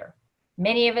refrigerator.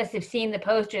 Many of us have seen the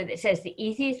poster that says the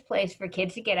easiest place for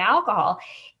kids to get alcohol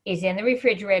is in the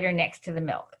refrigerator next to the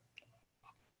milk.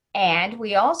 And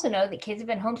we also know that kids have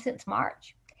been home since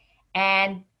March.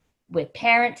 And with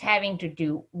parents having to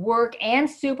do work and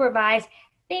supervise,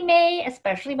 they may,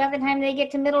 especially by the time they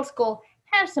get to middle school,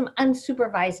 have some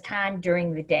unsupervised time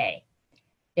during the day.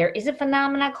 There is a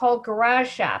phenomenon called garage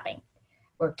shopping,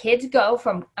 where kids go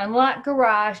from unlocked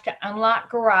garage to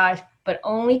unlocked garage, but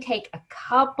only take a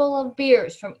couple of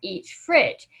beers from each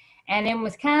fridge. And in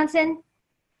Wisconsin,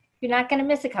 you're not going to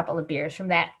miss a couple of beers from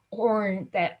that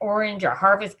orange or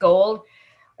Harvest Gold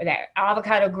or that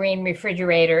avocado green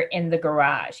refrigerator in the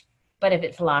garage. But if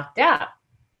it's locked up,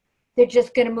 they're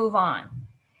just going to move on.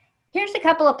 Here's a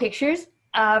couple of pictures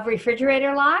of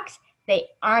refrigerator locks. They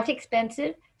aren't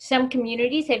expensive. Some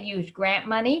communities have used grant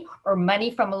money or money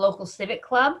from a local civic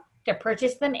club to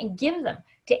purchase them and give them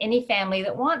to any family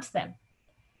that wants them.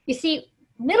 You see,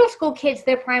 middle school kids,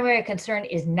 their primary concern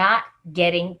is not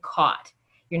getting caught.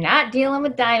 You're not dealing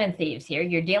with diamond thieves here.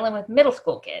 You're dealing with middle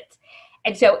school kids.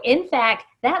 And so, in fact,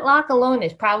 that lock alone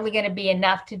is probably going to be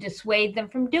enough to dissuade them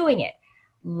from doing it.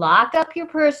 Lock up your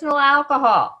personal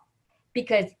alcohol,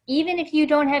 because even if you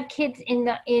don't have kids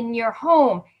in your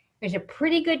home, there's a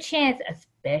pretty good chance,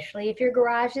 especially if your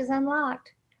garage is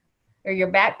unlocked or your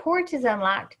back porch is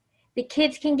unlocked, the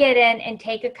kids can get in and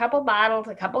take a couple bottles,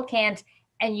 a couple cans,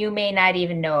 and you may not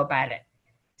even know about it.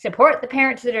 Support the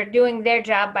parents that are doing their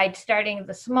job by starting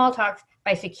the small talks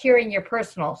by securing your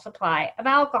personal supply of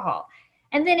alcohol.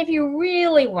 And then if you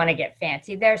really want to get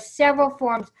fancy, there are several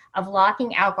forms of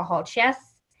locking alcohol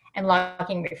chests and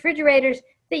locking refrigerators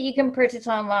that you can purchase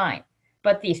online.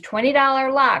 But these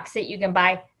 $20 locks that you can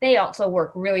buy, they also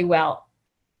work really well.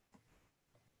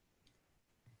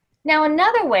 Now,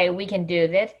 another way we can do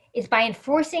this is by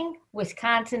enforcing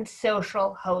Wisconsin's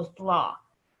social host law.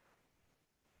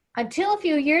 Until a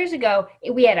few years ago,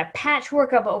 we had a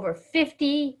patchwork of over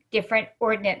 50 different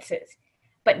ordinances.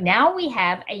 But now we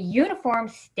have a uniform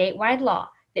statewide law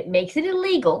that makes it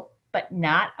illegal, but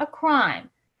not a crime,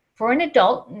 for an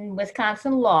adult in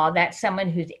Wisconsin law, that's someone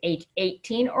who's age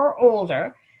 18 or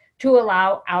older, to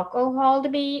allow alcohol to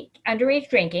be underage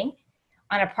drinking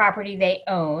on a property they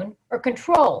own or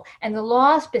control. And the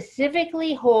law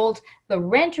specifically holds the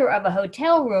renter of a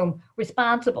hotel room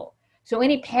responsible. So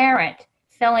any parent,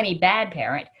 felony bad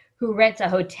parent, who rents a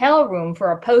hotel room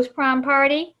for a post-prom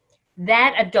party,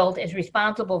 that adult is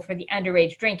responsible for the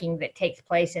underage drinking that takes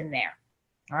place in there.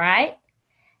 All right?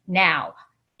 Now,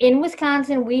 in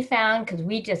Wisconsin, we found, because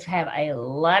we just have a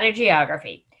lot of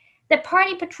geography, that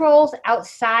party patrols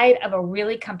outside of a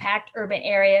really compact urban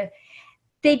area,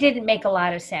 they didn't make a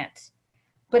lot of sense.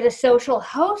 But a social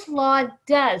host law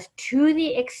does, to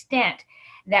the extent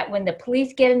that when the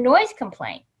police get a noise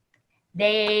complaint,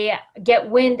 they get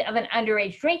wind of an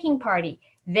underage drinking party,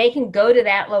 they can go to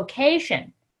that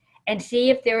location and see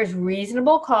if there is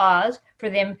reasonable cause for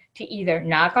them to either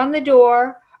knock on the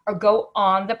door or go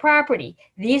on the property.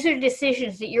 These are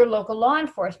decisions that your local law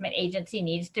enforcement agency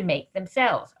needs to make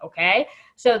themselves, okay?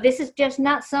 So this is just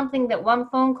not something that one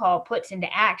phone call puts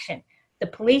into action. The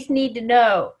police need to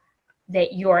know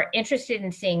that you're interested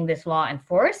in seeing this law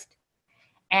enforced,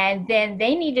 and then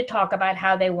they need to talk about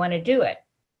how they want to do it.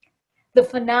 The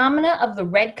phenomena of the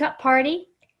Red Cup party,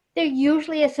 they're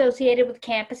usually associated with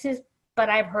campuses, but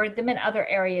I've heard them in other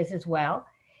areas as well.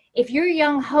 If your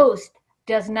young host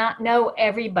does not know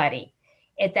everybody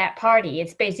at that party,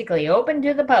 it's basically open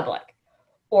to the public,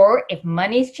 or if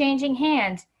money's changing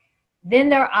hands, then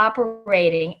they're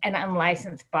operating an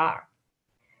unlicensed bar.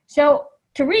 So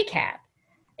to recap,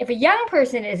 if a young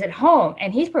person is at home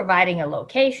and he's providing a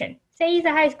location, say he's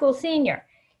a high school senior,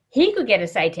 he could get a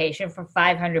citation for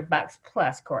 $500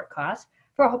 plus court costs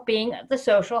for being the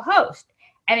social host.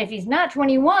 And if he's not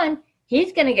 21,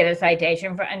 he's going to get a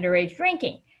citation for underage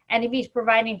drinking. And if he's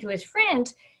providing to his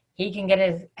friends, he can get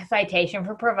a citation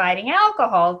for providing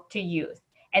alcohol to youth.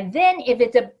 And then if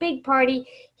it's a big party,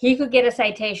 he could get a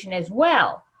citation as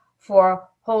well for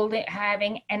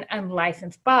having an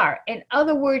unlicensed bar. In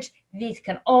other words, these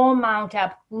can all mount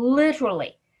up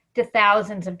literally to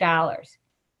thousands of dollars.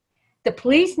 The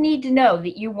police need to know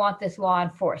that you want this law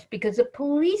enforced, because the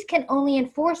police can only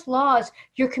enforce laws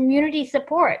your community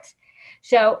supports.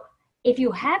 So if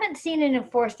you haven't seen an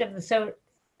enforced of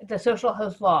the social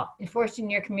host law enforced in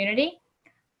your community,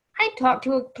 I'd talk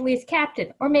to a police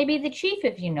captain, or maybe the chief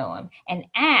if you know him, and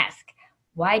ask,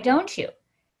 why don't you?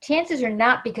 Chances are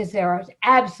not because there is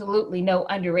absolutely no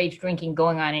underage drinking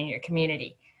going on in your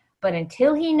community. But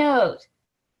until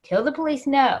the police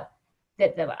know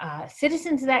that the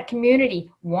citizens of that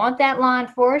community want that law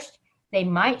enforced, they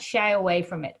might shy away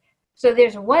from it. So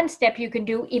there's one step you can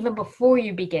do even before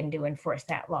you begin to enforce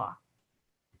that law.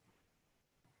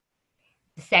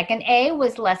 The second A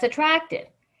was less attractive.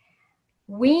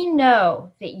 We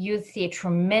know that youth see a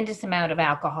tremendous amount of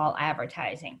alcohol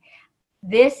advertising.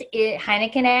 This is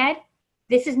Heineken ad.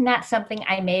 This is not something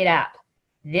I made up.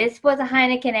 This was a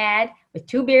Heineken ad with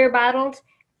 2 beer bottles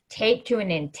taped to a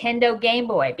Nintendo Game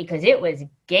Boy because it was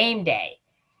game day.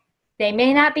 They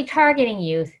may not be targeting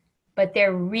youth, but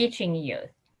they're reaching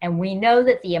youth. And we know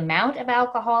that the amount of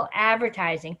alcohol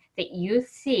advertising that youth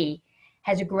see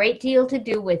has a great deal to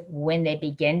do with when they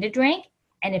begin to drink,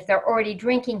 and if they're already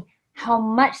drinking, how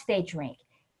much they drink.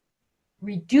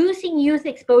 Reducing youth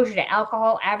exposure to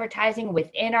alcohol advertising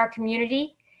within our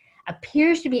community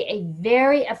appears to be a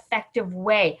very effective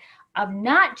way of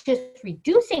not just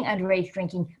reducing underage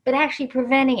drinking, but actually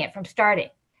preventing it from starting.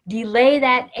 Delay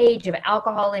that age of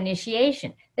alcohol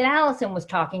initiation that Allison was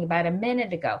talking about a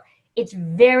minute ago. It's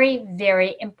very,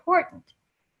 very important.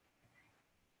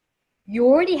 You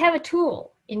already have a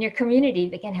tool in your community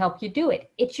that can help you do it.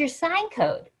 It's your sign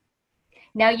code.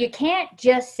 Now, you can't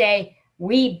just say,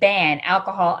 we ban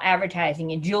alcohol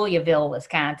advertising in Juliaville,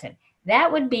 Wisconsin.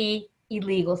 That would be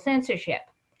illegal censorship.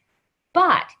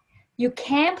 But you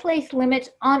can place limits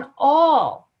on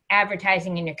all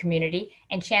advertising in your community,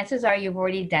 and chances are you've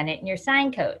already done it in your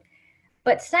sign code.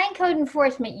 But sign code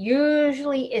enforcement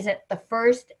usually isn't the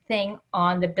first thing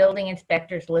on the building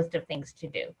inspector's list of things to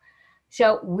do.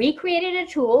 So we created a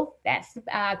tool, that's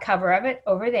the cover of it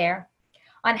over there,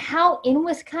 on how in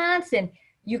Wisconsin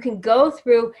you can go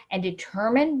through and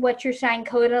determine what your sign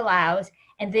code allows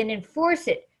and then enforce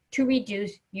it to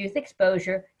reduce youth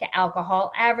exposure to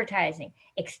alcohol advertising.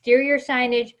 Exterior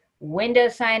signage, window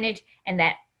signage, and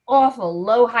that awful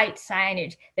low height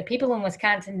signage that people in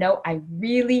Wisconsin know I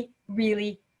really,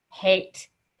 really hate.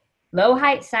 Low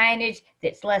height signage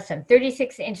that's less than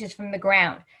 36 inches from the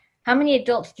ground. How many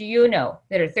adults do you know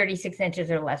that are 36 inches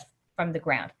or less from the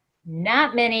ground?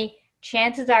 Not many.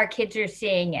 Chances are kids are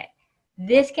seeing it.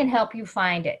 This can help you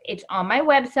find it. It's on my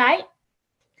website,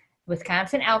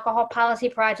 Wisconsin Alcohol Policy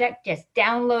Project. Just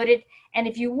download it. And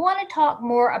if you want to talk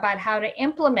more about how to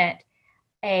implement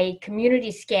a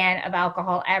community scan of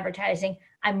alcohol advertising,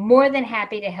 I'm more than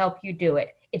happy to help you do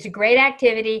it. It's a great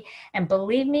activity. And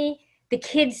believe me, the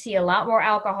kids see a lot more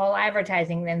alcohol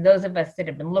advertising than those of us that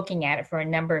have been looking at it for a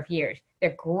number of years.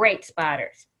 They're great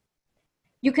spotters.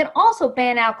 You can also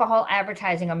ban alcohol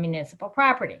advertising on municipal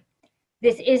property.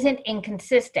 This isn't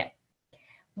inconsistent.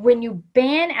 When you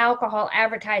ban alcohol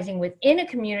advertising within a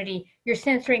community, you're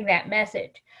censoring that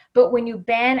message. But when you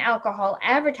ban alcohol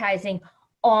advertising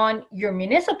on your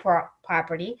municipal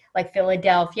property, like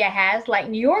Philadelphia has, like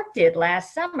New York did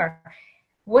last summer,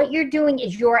 what you're doing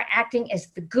is you're acting as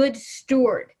the good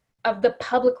steward of the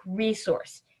public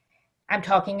resource. I'm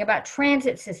talking about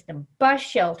transit system, bus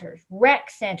shelters, rec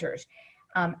centers,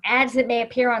 ads that may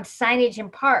appear on signage in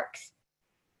parks.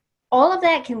 All of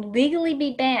that can legally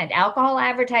be banned. Alcohol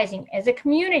advertising, as a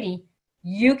community,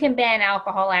 you can ban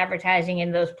alcohol advertising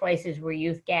in those places where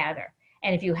youth gather.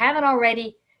 And if you haven't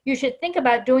already, you should think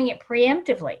about doing it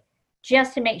preemptively,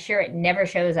 just to make sure it never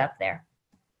shows up there.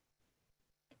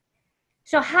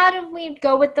 So how do we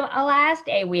go with the last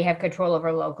A we have control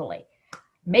over locally?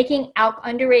 Making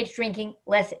underage drinking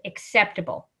less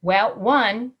acceptable. Well,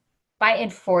 one, by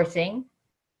enforcing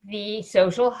the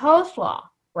social host law,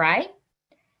 right?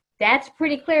 That's a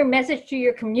pretty clear message to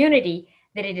your community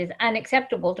that it is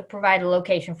unacceptable to provide a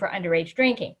location for underage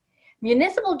drinking.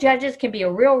 Municipal judges can be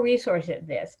a real resource at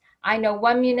this. I know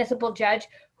one municipal judge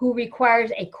who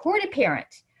requires a court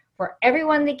appearance for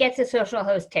everyone that gets a social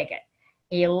host ticket.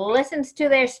 He listens to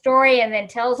their story and then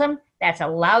tells them that's a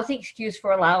lousy excuse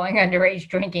for allowing underage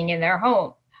drinking in their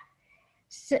home.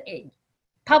 So,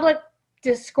 public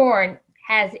discord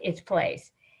has its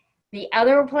place. The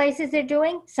other places they're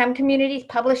doing, some communities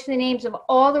publish the names of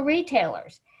all the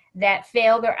retailers that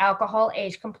fail their alcohol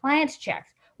age compliance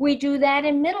checks. We do that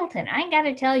in Middleton. I got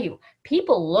to tell you,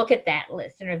 people look at that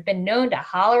list and have been known to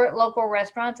holler at local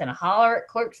restaurants and holler at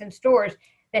clerks in stores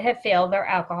that have failed their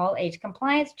alcohol age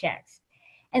compliance checks.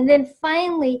 And then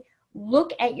finally,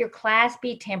 look at your Class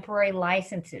B temporary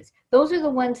licenses. Those are the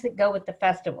ones that go with the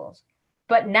festivals,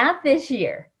 but not this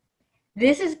year.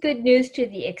 This is good news to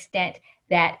the extent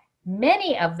that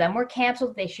many of them were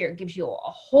canceled this year. It gives you a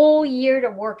whole year to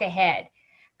work ahead.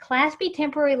 Class B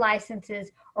temporary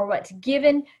licenses are what's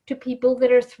given to people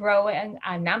that are throwing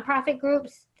nonprofit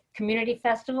groups, community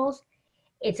festivals.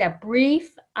 It's a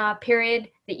brief period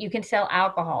that you can sell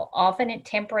alcohol, often at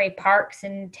temporary parks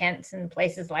and tents and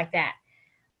places like that.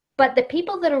 But the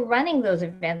people that are running those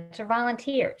events are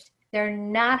volunteers. They're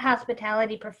not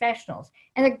hospitality professionals.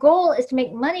 And their goal is to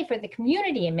make money for the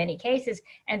community in many cases,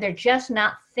 and they're just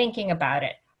not thinking about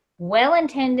it.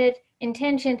 Well-intended,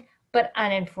 intentioned, but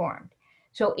uninformed.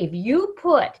 So if you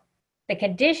put the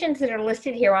conditions that are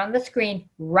listed here on the screen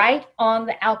right on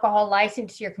the alcohol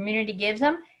license your community gives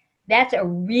them, that's a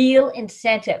real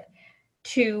incentive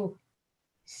to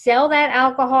sell that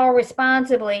alcohol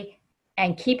responsibly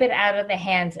and keep it out of the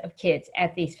hands of kids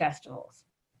at these festivals.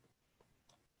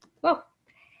 Well,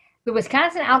 the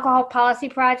Wisconsin Alcohol Policy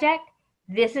Project,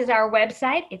 this is our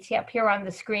website. It's up here on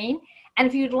the screen. And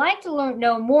if you'd like to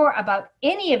know more about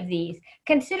any of these,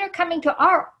 consider coming to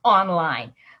our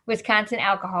online Wisconsin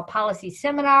Alcohol Policy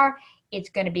Seminar. It's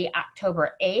going to be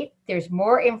October 8th. There's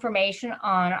more information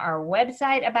on our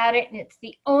website about it, and it's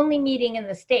the only meeting in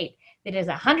the state that is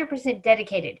 100%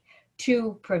 dedicated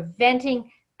to preventing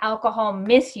alcohol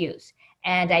misuse.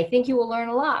 And I think you will learn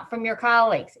a lot from your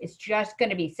colleagues. It's just going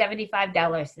to be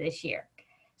 $75 this year.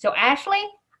 So Ashley,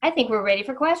 I think we're ready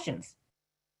for questions.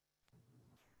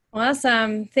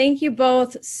 Awesome. Thank you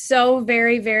both so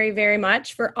very, very, very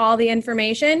much for all the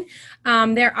information.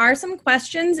 There are some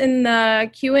questions in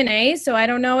the Q&A, so I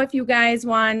don't know if you guys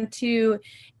want to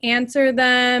answer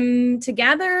them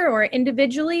together or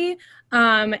individually.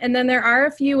 And then there are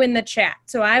a few in the chat,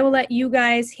 so I will let you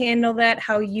guys handle that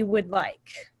how you would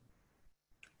like.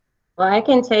 Well, I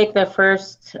can take the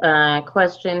first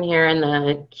question here in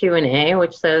the Q&A,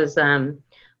 which says,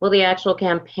 will the actual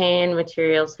campaign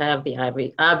materials have the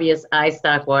obvious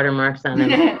iStock watermarks on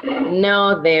them?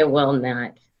 No, they will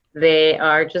not. They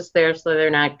are just there so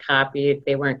they're not copied.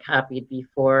 They weren't copied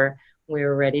before we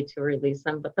were ready to release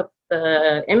them. But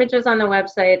the images on the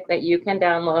website that you can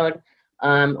download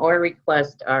or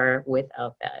request are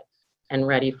without that and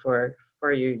ready for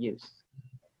your use.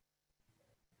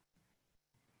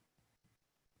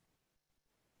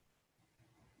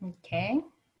 Okay.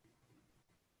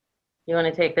 You want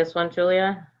to take this one,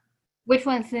 Julia? Which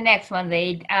one's the next one?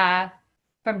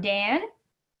 From Dan?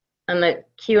 On the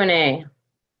Q&A.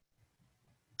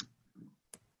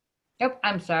 Oh,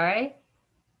 I'm sorry.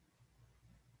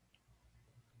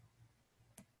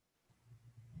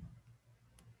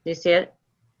 Do you see it?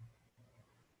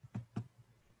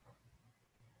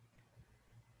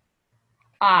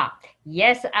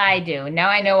 Yes, I do. Now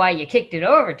I know why you kicked it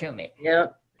over to me.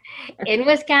 Yep. In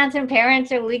Wisconsin,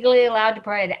 parents are legally allowed to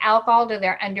provide alcohol to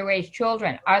their underage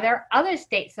children. Are there other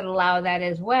states that allow that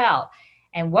as well?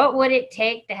 And what would it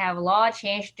take to have law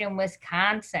changed in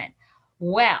Wisconsin?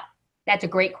 Well, that's a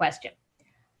great question.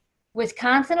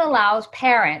 Wisconsin allows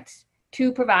parents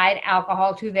to provide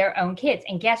alcohol to their own kids.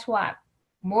 And guess what?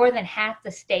 More than half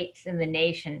the states in the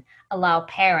nation allow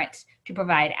parents to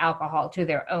provide alcohol to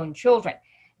their own children.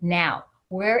 Now,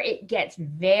 where it gets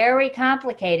very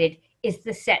complicated is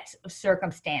the sets of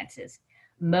circumstances.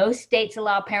 Most states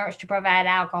allow parents to provide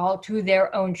alcohol to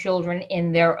their own children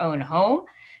in their own home.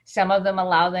 Some of them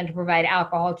allow them to provide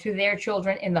alcohol to their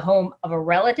children in the home of a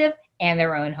relative and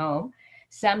their own home.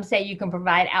 Some say you can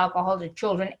provide alcohol to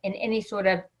children in any sort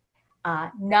of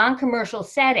non-commercial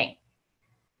setting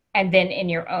and then in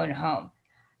your own home.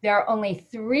 There are only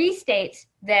 3 states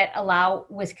that allow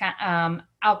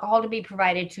alcohol to be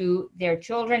provided to their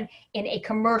children in a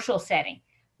commercial setting.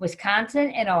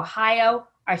 Wisconsin and Ohio,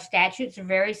 our statutes are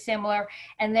very similar.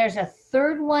 And there's a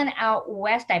third one out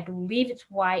west, I believe it's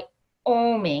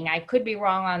Wyoming. I could be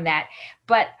wrong on that.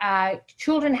 But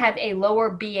children have a lower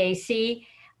BAC.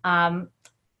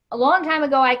 A long time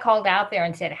ago, I called out there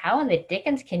and said, how in the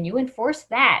dickens can you enforce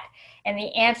that? And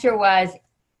the answer was,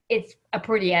 it's a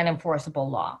pretty unenforceable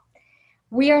law.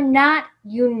 We are not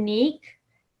unique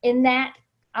in that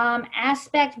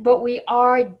aspect, but we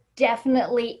are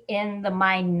definitely in the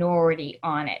minority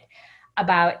on it.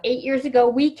 About 8 years ago,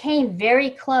 we came very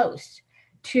close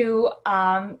to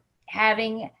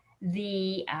having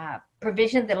the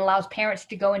provision that allows parents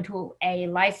to go into a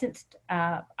licensed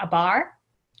a bar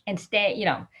and stay,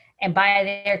 and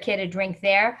buy their kid a drink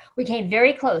there. We came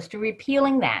very close to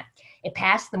repealing that. It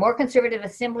passed the more conservative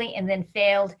assembly and then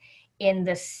failed in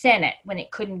the Senate when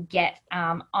it couldn't get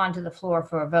onto the floor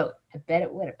for a vote. I bet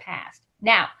it would have passed.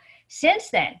 Now, since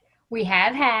then, We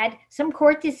have had some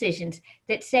court decisions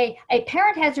that say a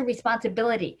parent has a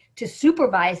responsibility to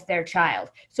supervise their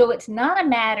child. So it's not a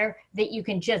matter that you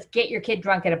can just get your kid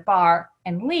drunk at a bar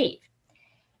and leave.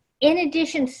 In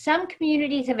addition, some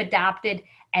communities have adopted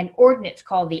an ordinance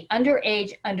called the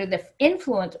Underage Under the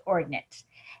Influence Ordinance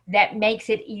that makes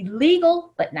it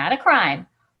illegal, but not a crime,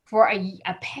 for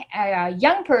a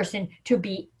young person to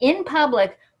be in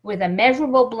public with a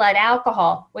measurable blood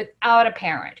alcohol without a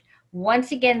parent.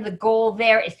 Once again, the goal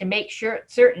there is to make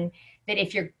certain that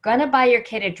if you're going to buy your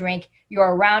kid a drink,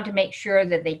 you're around to make sure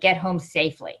that they get home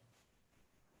safely.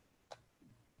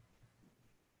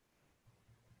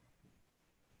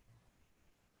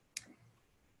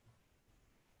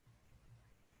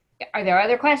 Are there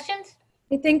other questions?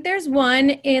 I think there's one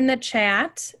in the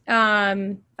chat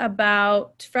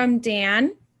about from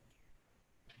Dan.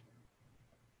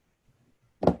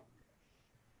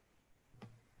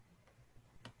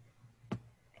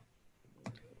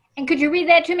 And could you read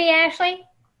that to me, Ashley?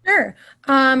 Sure.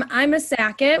 I'm a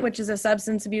SACIT, which is a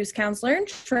substance abuse counselor in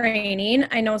training.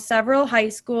 I know several high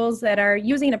schools that are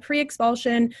using a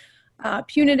pre-expulsion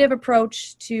punitive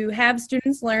approach to have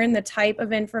students learn the type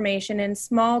of information in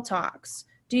small talks.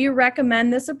 Do you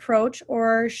recommend this approach,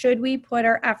 or should we put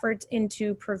our efforts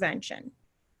into prevention?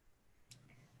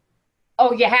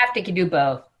 Oh, you have to do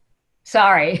both.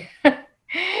 Sorry.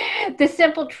 The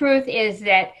simple truth is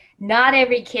that not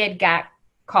every kid got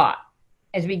caught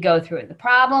as we go through it. The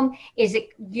problem is that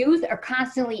youth are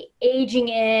constantly aging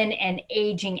in and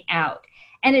aging out.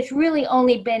 And it's really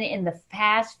only been in the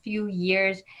past few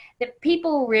years that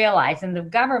people realize, and the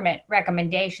government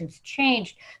recommendations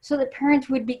changed so that parents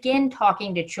would begin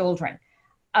talking to children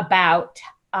about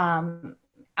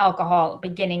alcohol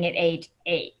beginning at age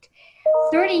 8.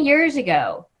 30 years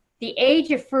ago, the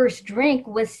age of first drink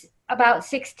was about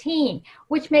 16,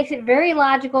 which makes it very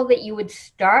logical that you would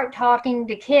start talking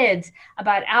to kids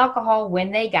about alcohol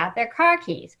when they got their car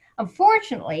keys.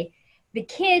 Unfortunately, the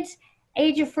kids'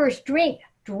 age of first drink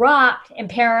dropped and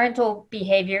parental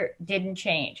behavior didn't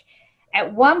change.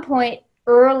 At one point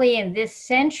early in this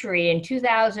century, in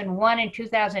 2001 and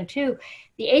 2002,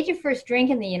 the age of first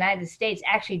drink in the United States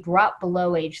actually dropped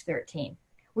below age 13.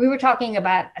 We were talking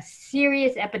about a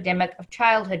serious epidemic of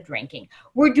childhood drinking.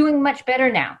 We're doing much better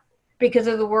now because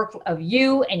of the work of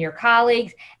you and your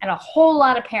colleagues and a whole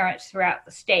lot of parents throughout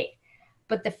the state.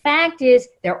 But the fact is,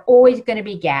 there are always going to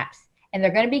be gaps, and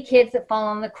there are going to be kids that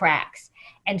fall in the cracks.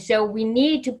 And so we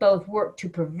need to both work to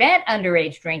prevent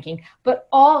underage drinking, but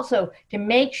also to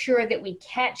make sure that we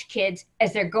catch kids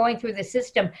as they're going through the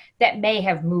system that may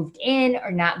have moved in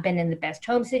or not been in the best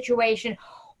home situation,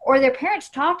 or their parents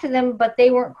talked to them, but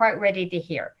they weren't quite ready to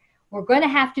hear. We're going to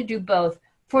have to do both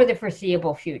for the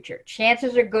foreseeable future.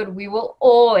 Chances are good we will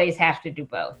always have to do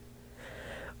both.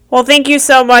 Well, thank you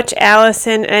so much,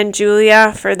 Allison and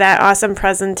Julia, for that awesome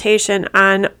presentation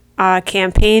on a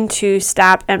campaign to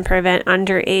stop and prevent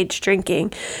underage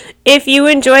drinking. If you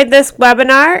enjoyed this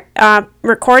webinar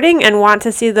recording and want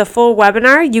to see the full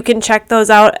webinar, you can check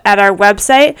those out at our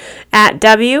website at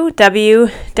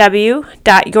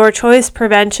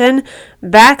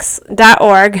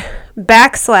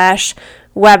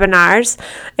www.yourchoiceprevention.org/webinars.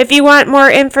 If you want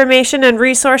more information and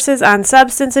resources on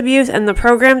substance abuse and the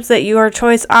programs that Your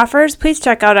Choice offers, please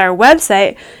check out our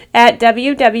website at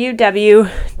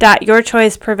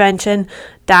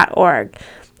www.yourchoiceprevention.org.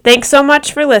 Thanks so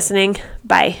much for listening.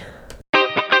 Bye.